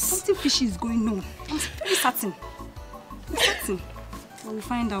 Of course. Something fishy is going on. I'm very certain. But we'll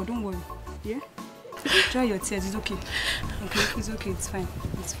find out, don't worry. Yeah? Dry your tears, it's okay. Okay, it's okay, it's fine.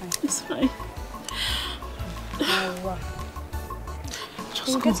 It's fine.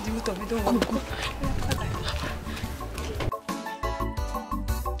 We'll get to the root of it, don't worry.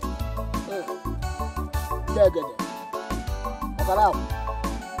 Go.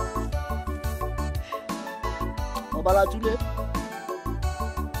 Obala Tule.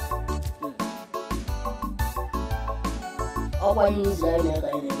 Oba ni zaine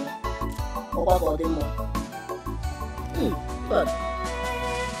kaine. Oba kodemo. But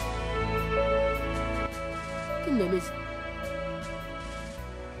Kinemesi.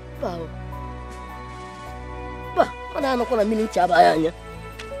 Wow. Ba, mana no kona mini chaba yanya.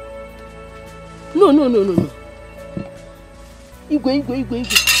 No. Igwe.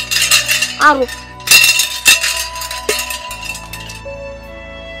 Aro.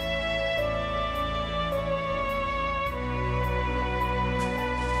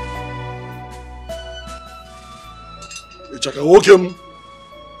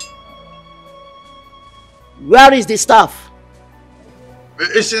 Where is the staff?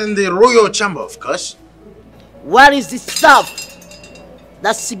 It's in the royal chamber, of course. Where is the staff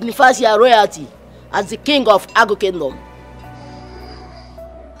that signifies your royalty as the king of Ago Kingdom?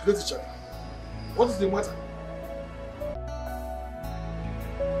 What is the matter?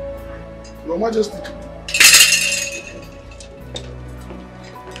 Your Majesty.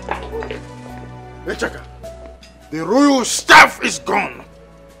 Echaka, the royal staff is gone.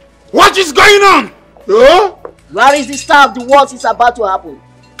 What is going on? Where is the staff? The worst is about to happen.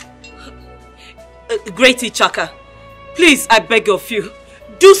 Great Ichaka, please, I beg of you,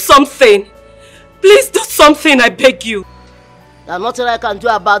 do something. Please do something, I beg you. There's nothing I can do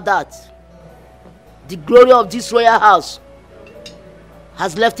about that. The glory of this royal house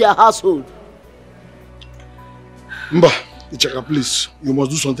has left your household. Mba, Ichaka, please, you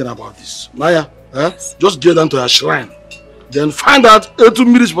must do something about this. Naya, just get down to her shrine. Then find out 2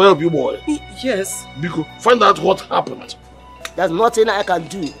 minutes for you, boy. Yes. Biko, find out what happened. There's nothing I can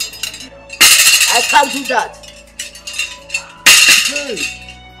do. I can't do that.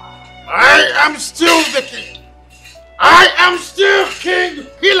 I am still the king. I am still King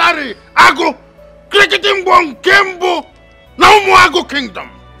Hilary Ago Cricketing Bon Kembo. No more Ago Kingdom.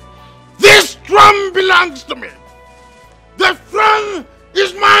 This throne belongs to me. The throne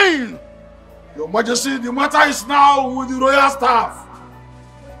is mine. Your Majesty, the matter is now with the royal staff.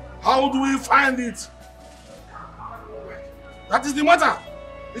 How do we find it? That is the matter.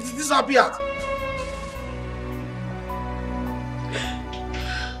 It disappeared.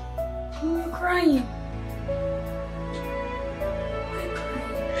 I'm crying.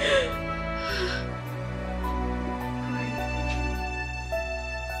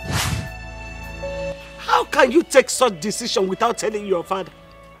 How can you take such decision without telling your father?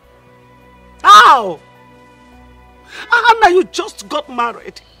 How? Hannah, you just got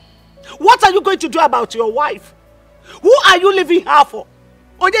married. What are you going to do about your wife? Who are you leaving her for?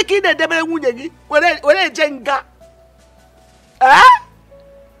 Has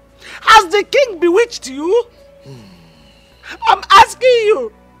the king bewitched you? I'm asking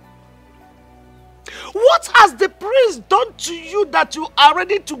you. What has the prince done to you that you are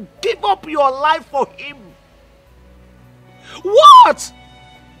ready to give up your life for him? What?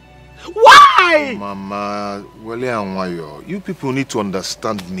 Why? Mama, you people need to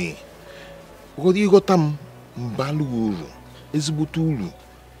understand me. What you got mbalu izbutulu.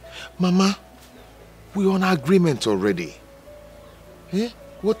 Mama, we're on agreement already. Eh?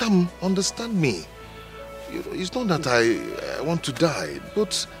 What understand me? It's not that I want to die,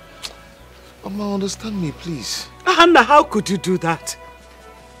 but Mama, understand me, please. Hannah, how could you do that?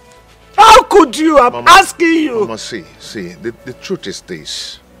 How could you? I'm asking you. Mama, see, the truth is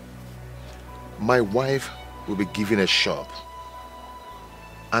this. My wife will be given a shop,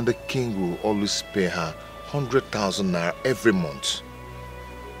 and the king will always pay her 100,000 naira every month.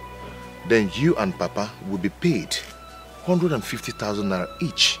 Then you and Papa will be paid 150,000 naira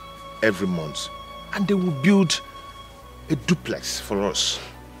each every month, and they will build a duplex for us.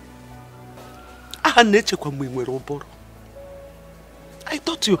 I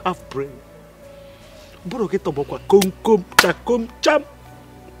thought you have brain.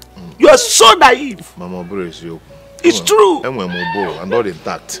 You are so naive. Mama, it's true. And not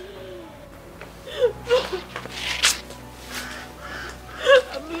intact.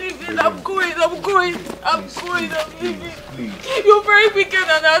 I'm leaving. I'm going. I'm leaving. Please. You're very wicked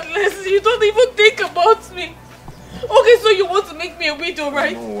and heartless. You don't even think about me. Okay, so you want to make me a widow,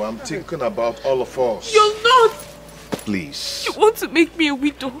 right? No, I'm thinking about all of us. You're not. Please. You want to make me a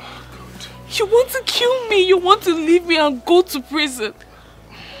widow. You want to kill me. You want to leave me and go to prison.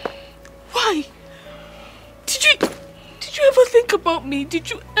 Why? Did you ever think about me? Did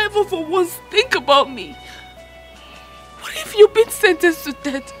you ever for once think about me? What if you've been sentenced to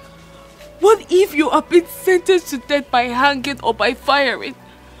death? What if you have been sentenced to death by hanging or by firing?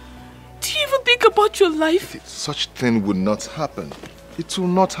 Do you even think about your life? Such thing would not happen. It will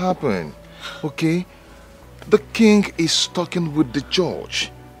not happen. Okay? The king is talking with the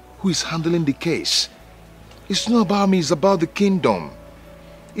judge who is handling the case. It's not about me, it's about the kingdom.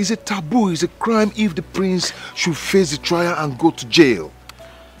 It's a taboo, it's a crime if the prince should face the trial and go to jail.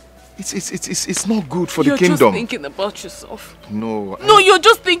 It's not good for the kingdom. You're just thinking about yourself. No. No, you're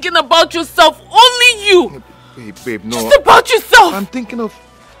just thinking about yourself. Only you. Hey, babe, no. Just about yourself. I'm thinking of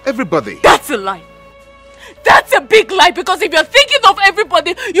everybody. That's a lie. That's a big lie, because if you're thinking of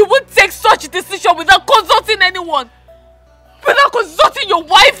everybody, you wouldn't take such a decision without consulting anyone. Without consulting your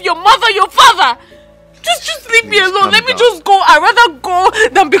wife, your mother, your father. Just leave me alone. Let me just go. I'd rather go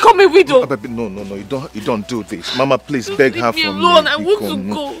than become a widow. No, you don't do this. Mama, please beg her for me. Leave me alone. I want to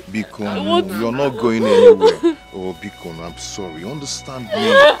go. Biko, you're not going anywhere. Oh, Biko, I'm sorry. Understand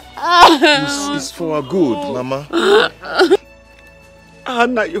me. It's for our good, Mama.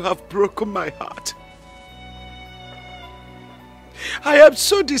 Anna, you have broken my heart. I am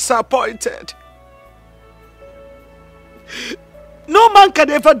so disappointed. No man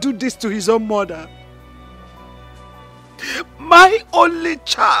can ever do this to his own mother. My only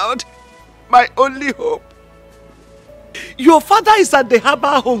child, my only hope. Your father is at the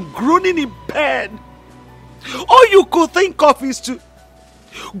harbor home, groaning in pain. All you could think of is to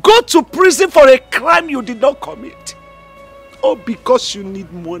go to prison for a crime you did not commit. All because you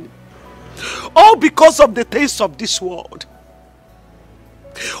need money. All because of the taste of this world.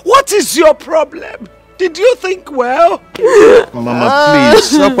 What is your problem? Did you think well? Mama, please.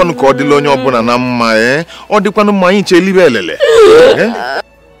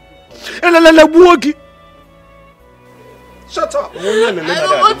 Shut up. I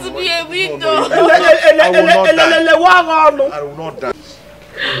don't want to be a widow. I will not die.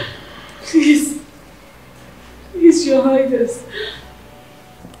 Please, Your Highness.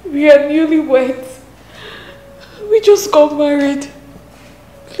 We are newlyweds. We just got married.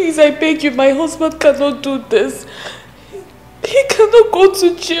 Please, I beg you, my husband cannot do this. He cannot go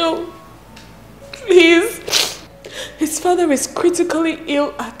to jail. Please. His father is critically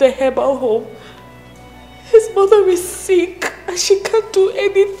ill at the herbal home. His mother is sick and she can't do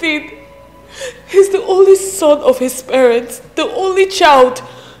anything. He's the only son of his parents, the only child.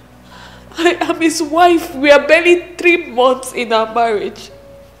 I am his wife. We are barely 3 months in our marriage.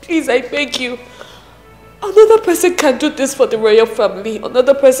 Please, I beg you. Another person can do this for the royal family.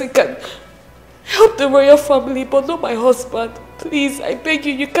 Another person can help the royal family, but not my husband. Please, I beg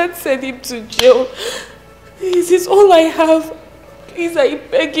you. You can't send him to jail. Please, it's all I have. Please, I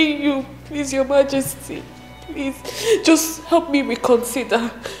beg you. Please, Your Majesty. Please, just help me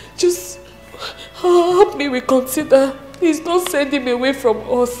reconsider. Just help me reconsider. Please don't send him away from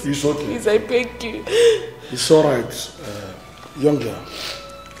us. It's okay. Please, I beg you. It's alright, young girl.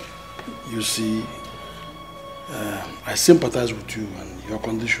 You see, I sympathize with you and your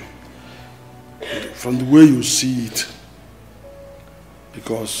condition. From the way you see it.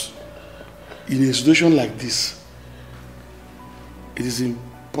 Because in a situation like this, it is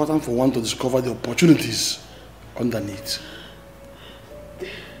important for one to discover the opportunities underneath.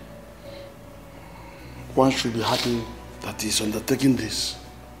 One should be happy that he is undertaking this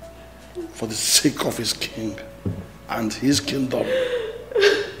for the sake of his king and his kingdom.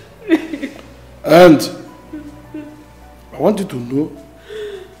 And I want you to know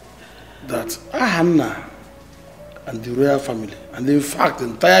that Hannah and the royal family, and in fact the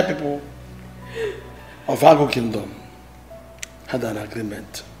entire people of Ago Kingdom had an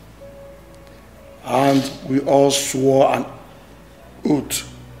agreement. And we all swore an oath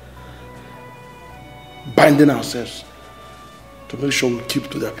binding ourselves to make sure we keep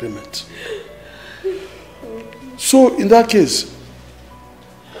to the agreement. So in that case,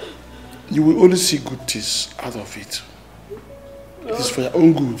 you will only see good things out of it. It is for your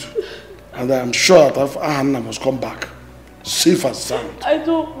own good. And I am sure that Hannah must come back safe and sound. I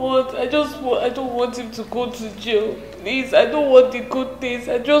don't want him to go to jail. Please, I don't want the good things.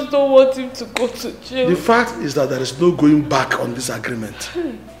 I just don't want him to go to jail. The fact is that there is no going back on this agreement.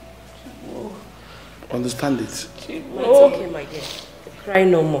 Understand it? It's okay, my dear. Cry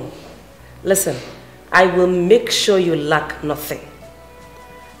no more. Listen, I will make sure you lack nothing.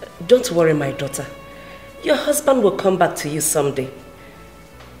 Don't worry, my daughter. Your husband will come back to you someday.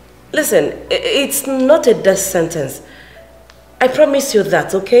 Listen, it's not a death sentence. I promise you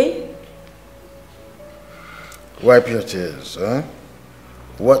that, okay? Wipe your tears, huh?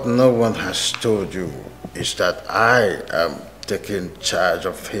 What no one has told you is that I am taking charge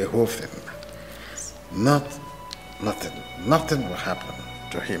of the whole thing. Nothing will happen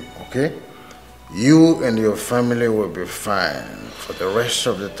to him, okay? You and your family will be fine for the rest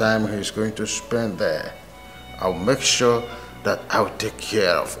of the time he's going to spend there. I'll make sure that I'll take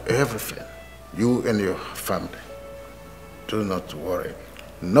care of everything. You and your family. Do not worry.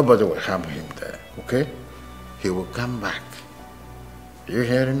 Nobody will harm him there, okay? He will come back. You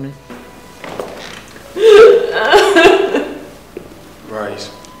hearing me? Rise.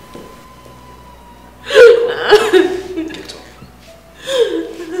 Get up.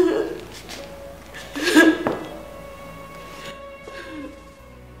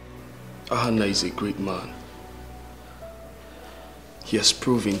 Ahana is a great man. He has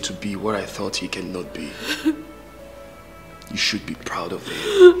proven to be what I thought he cannot be. You should be proud of him.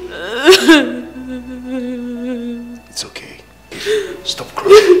 It's okay. Stop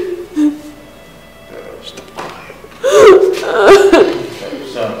crying. Stop crying.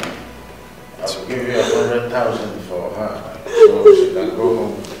 Son, I will give you 100,000 for her, so she can go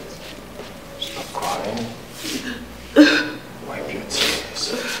home. Stop crying. Wipe your tears.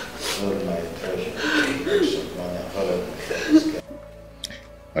 Lord, my treasure.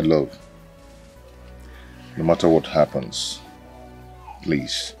 My love, no matter what happens,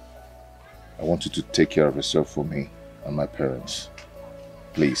 please, I want you to take care of yourself for me and my parents.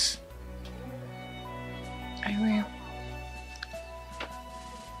 Please. I will.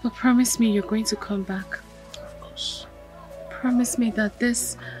 But promise me you're going to come back. Of course. Promise me that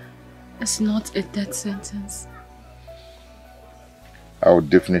this is not a death sentence. I will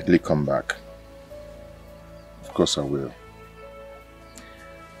definitely come back. Of course I will.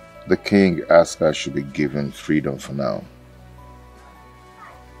 The king asked I should be given freedom for now.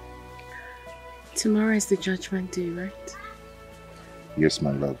 Tomorrow is the judgment day, right? Yes,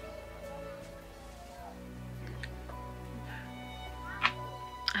 my love.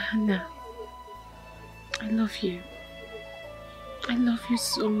 Hannah, I love you. I love you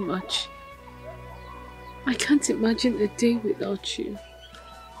so much. I can't imagine a day without you.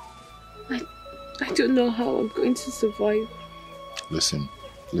 I don't know how I'm going to survive. Listen.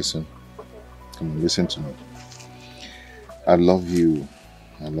 Come on, listen to me. I love you.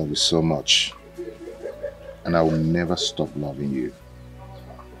 I love you so much. And I will never stop loving you.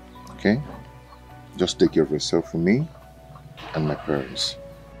 Okay? Just take care of yourself for me and my parents.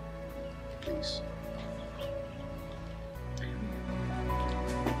 Please.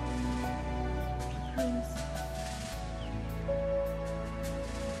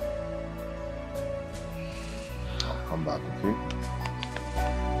 I'll come back, okay?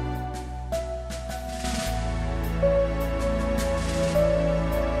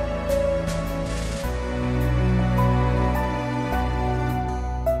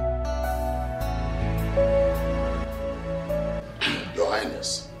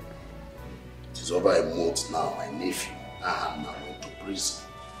 It's over a month now, my nephew, Ahana, went to prison.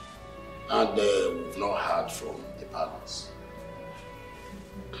 And we've not heard from the palace.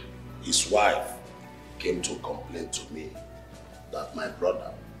 His wife came to complain to me that my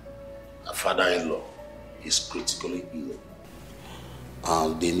brother, a father-in-law, is critically ill.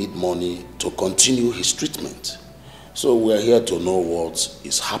 And they need money to continue his treatment. So we're here to know what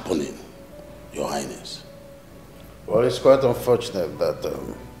is happening, Your Highness. Well, it's quite unfortunate that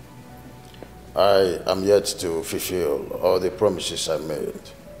I am yet to fulfill all the promises I made.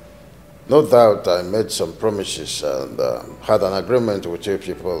 No doubt I made some promises and had an agreement with you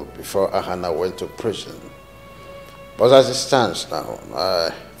people before Ahana went to prison. But as it stands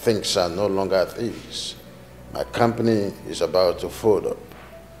now, things are no longer at ease. My company is about to fold up,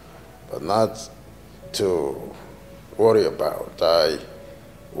 but not to worry about. I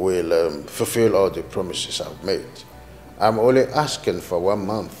will fulfill all the promises I've made. I'm only asking for 1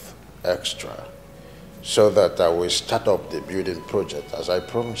 month extra so that I will start up the building project as I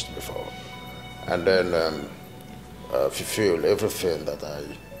promised before, and then fulfill everything that I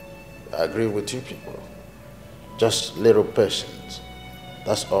agree with you people. Just little patience.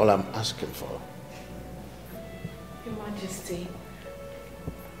 That's all I'm asking for. Your Majesty,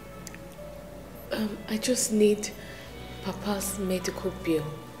 I just need Papa's medical bill.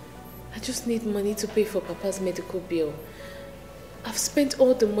 I just need money to pay for Papa's medical bill. I've spent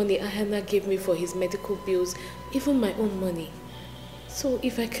all the money Ahana gave me for his medical bills, even my own money. So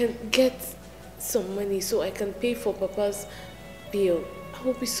if I can get some money so I can pay for Papa's bill, I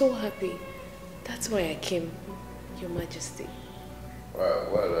will be so happy. That's why I came, Your Majesty.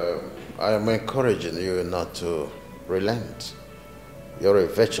 Well, I am encouraging you not to relent. You're a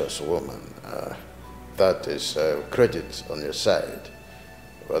virtuous woman. That is credit on your side.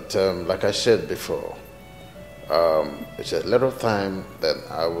 But like I said before, it's a little time, then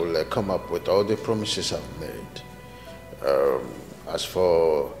I will come up with all the promises I've made. As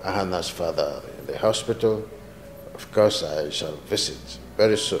for Ahana's father in the hospital, of course I shall visit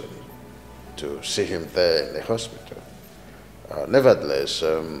very soon to see him there in the hospital. Nevertheless,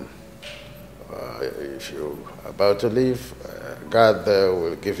 if you're about to leave, God there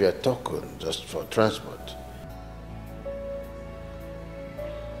will give you a token just for transport.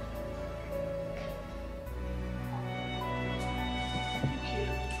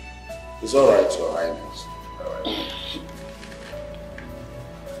 It's all right, Your Highness. All right.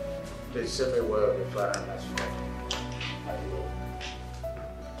 Please send me word before Ahana's father. I will.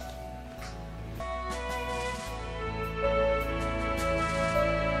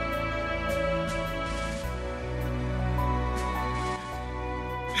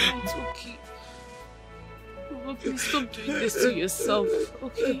 It's okay. Mama, please stop doing this to yourself,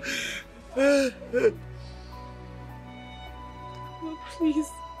 okay? Mama, please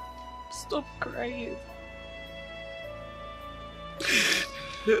stop crying.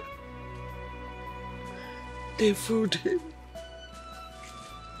 They fooled him.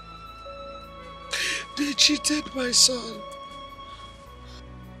 They cheated my son.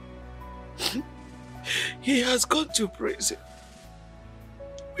 He has gone to prison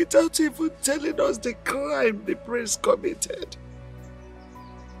without even telling us the crime the prince committed.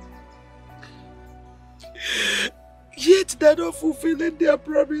 Yet they're not fulfilling their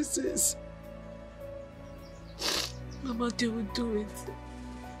promises. Mama, they will do it.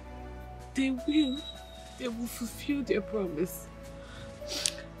 They will. They will fulfill their promise.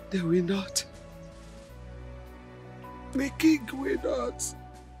 They will not. The king will not.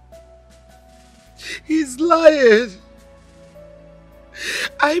 He's lying.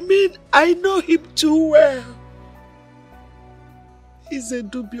 I mean, I know him too well. He's a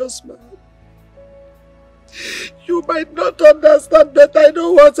dubious man. You might not understand, but I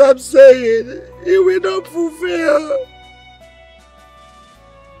know what I'm saying. He will not fulfill.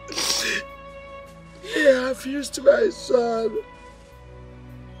 They have used my son.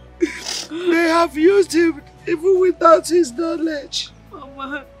 They have used him even without his knowledge.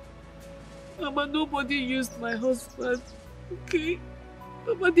 Mama, nobody used my husband, okay?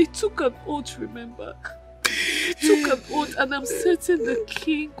 Mama, they took an oath, remember? They took an oath, and I'm certain the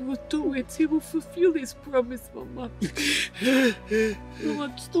king will do it. He will fulfill his promise, Mama.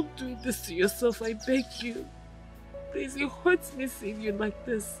 Mama, stop doing this to yourself, I beg you. Please, it hurts me seeing you like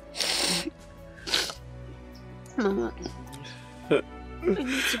this. Mama, I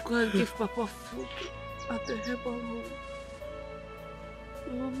need to go and give Papa food at the herbal home.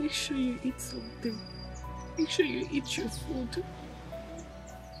 Mama, make sure you eat something. Make sure you eat your food.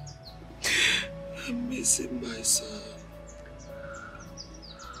 I'm missing my son.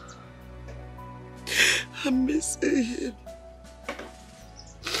 I'm missing him.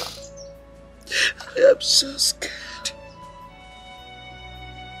 I'm so scared.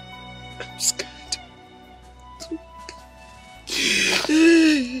 I'm scared.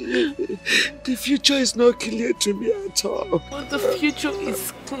 The future is not clear to me at all. But the future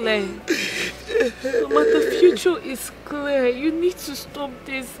is clear. Mama, the future is clear. You need to stop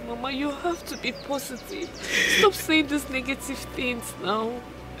this, Mama. You have to be positive. Stop saying these negative things now.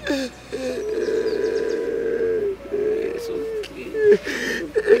 It's okay.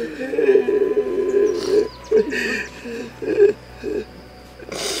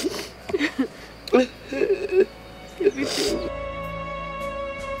 Everything.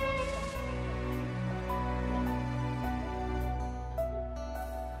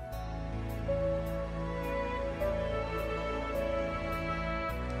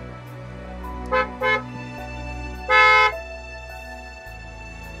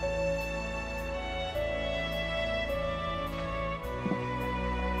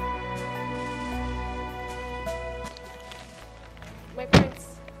 My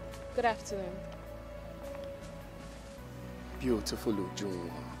prince, good afternoon. Beautiful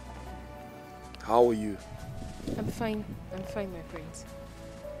Ujunwa. How are you? I'm fine, my prince.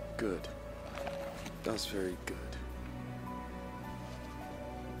 Good. That's very good.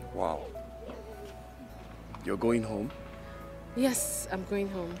 Wow. You're going home? Yes, I'm going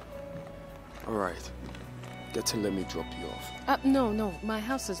home. Alright. Get in, let me drop you off. No, my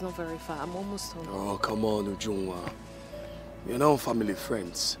house is not very far. I'm almost home. Oh, come on, Ujunwa. You're now family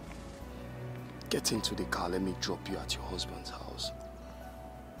friends. Get into the car, let me drop you at your husband's house.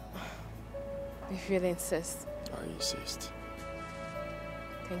 If you really insist. I insist.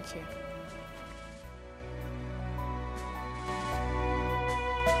 Thank you.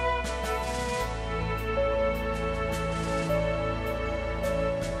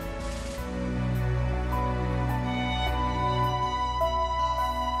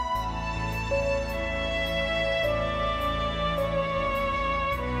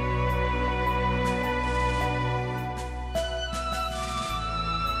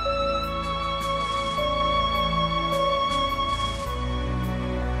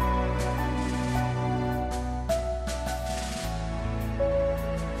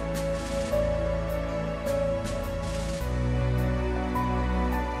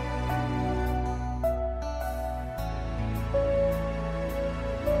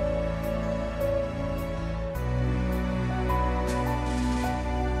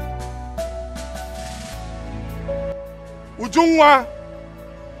 Ujunwa,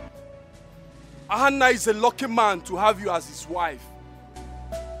 Ahanna is a lucky man to have you as his wife.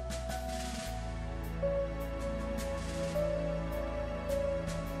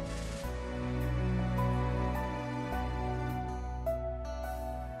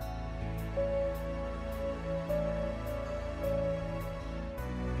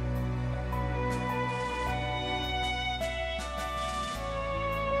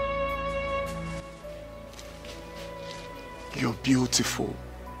 You're beautiful.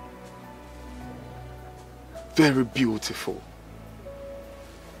 Very beautiful.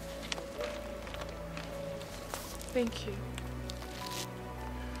 Thank you.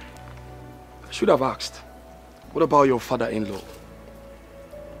 I should have asked. What about your father-in-law?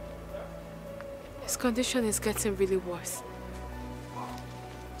 His condition is getting really worse. Are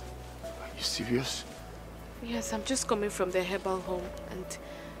you serious? Yes, I'm just coming from the herbal home and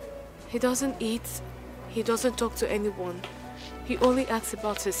he doesn't eat, he doesn't talk to anyone. He only asks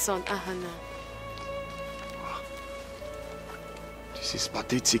about his son, Ahanna. This is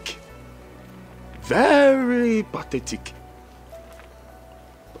pathetic. Very pathetic.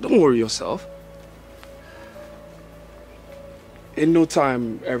 But don't worry yourself. In no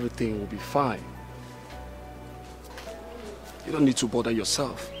time, everything will be fine. You don't need to bother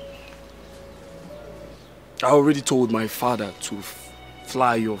yourself. I already told my father to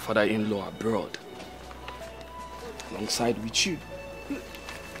fly your father-in-law abroad. Alongside with you.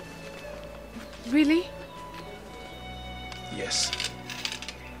 Really? Yes.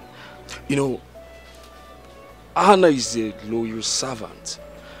 You know, Ahanna is a loyal servant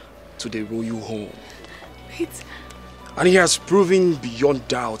to the royal home. Wait. And he has proven beyond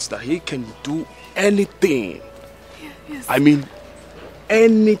doubts that he can do anything. Yes. I mean,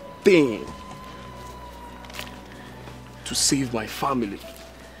 anything to save my family.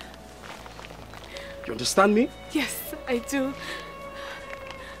 You understand me? Yes, I do.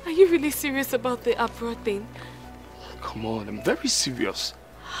 Are you really serious about the abroad thing? Come on, I'm very serious.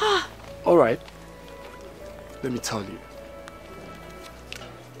 Alright, let me tell you.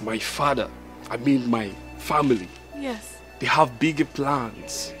 My father, I mean my family. Yes. They have bigger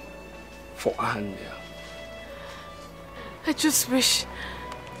plans for Ahanna. I just wish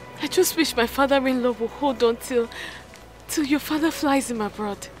I just wish my father-in-law will hold on till your father flies him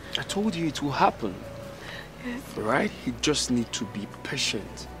abroad. I told you it will happen. Yes. Right? You just need to be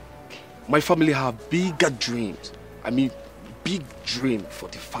patient. My family have bigger dreams. I mean, big dream for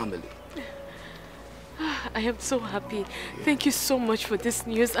the family. I am so happy. Thank you so much for this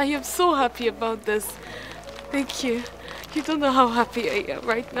news. I am so happy about this. Thank you. You don't know how happy I am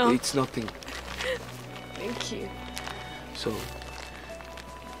right now. It's nothing. Thank you. So,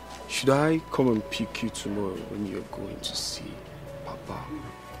 should I come and pick you tomorrow when you're going to see Papa?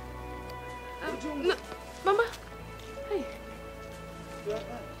 No, Mama. Hey.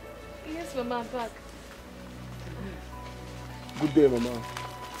 Yes, Mama, I'm back. Good day, Mama.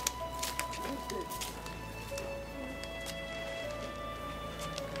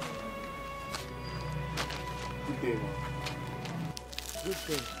 Good day, Mama. Good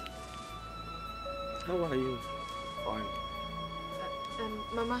day. How are you? Fine.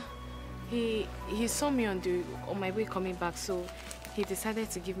 Mama, he saw me on my way coming back, so he decided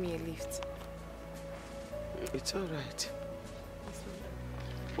to give me a lift. It's alright.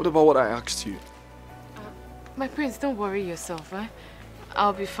 What about what I asked you? My prince, don't worry yourself, eh?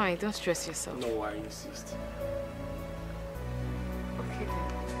 I'll be fine, don't stress yourself. No, I insist. Okay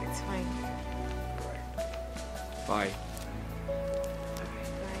then, it's fine. Bye.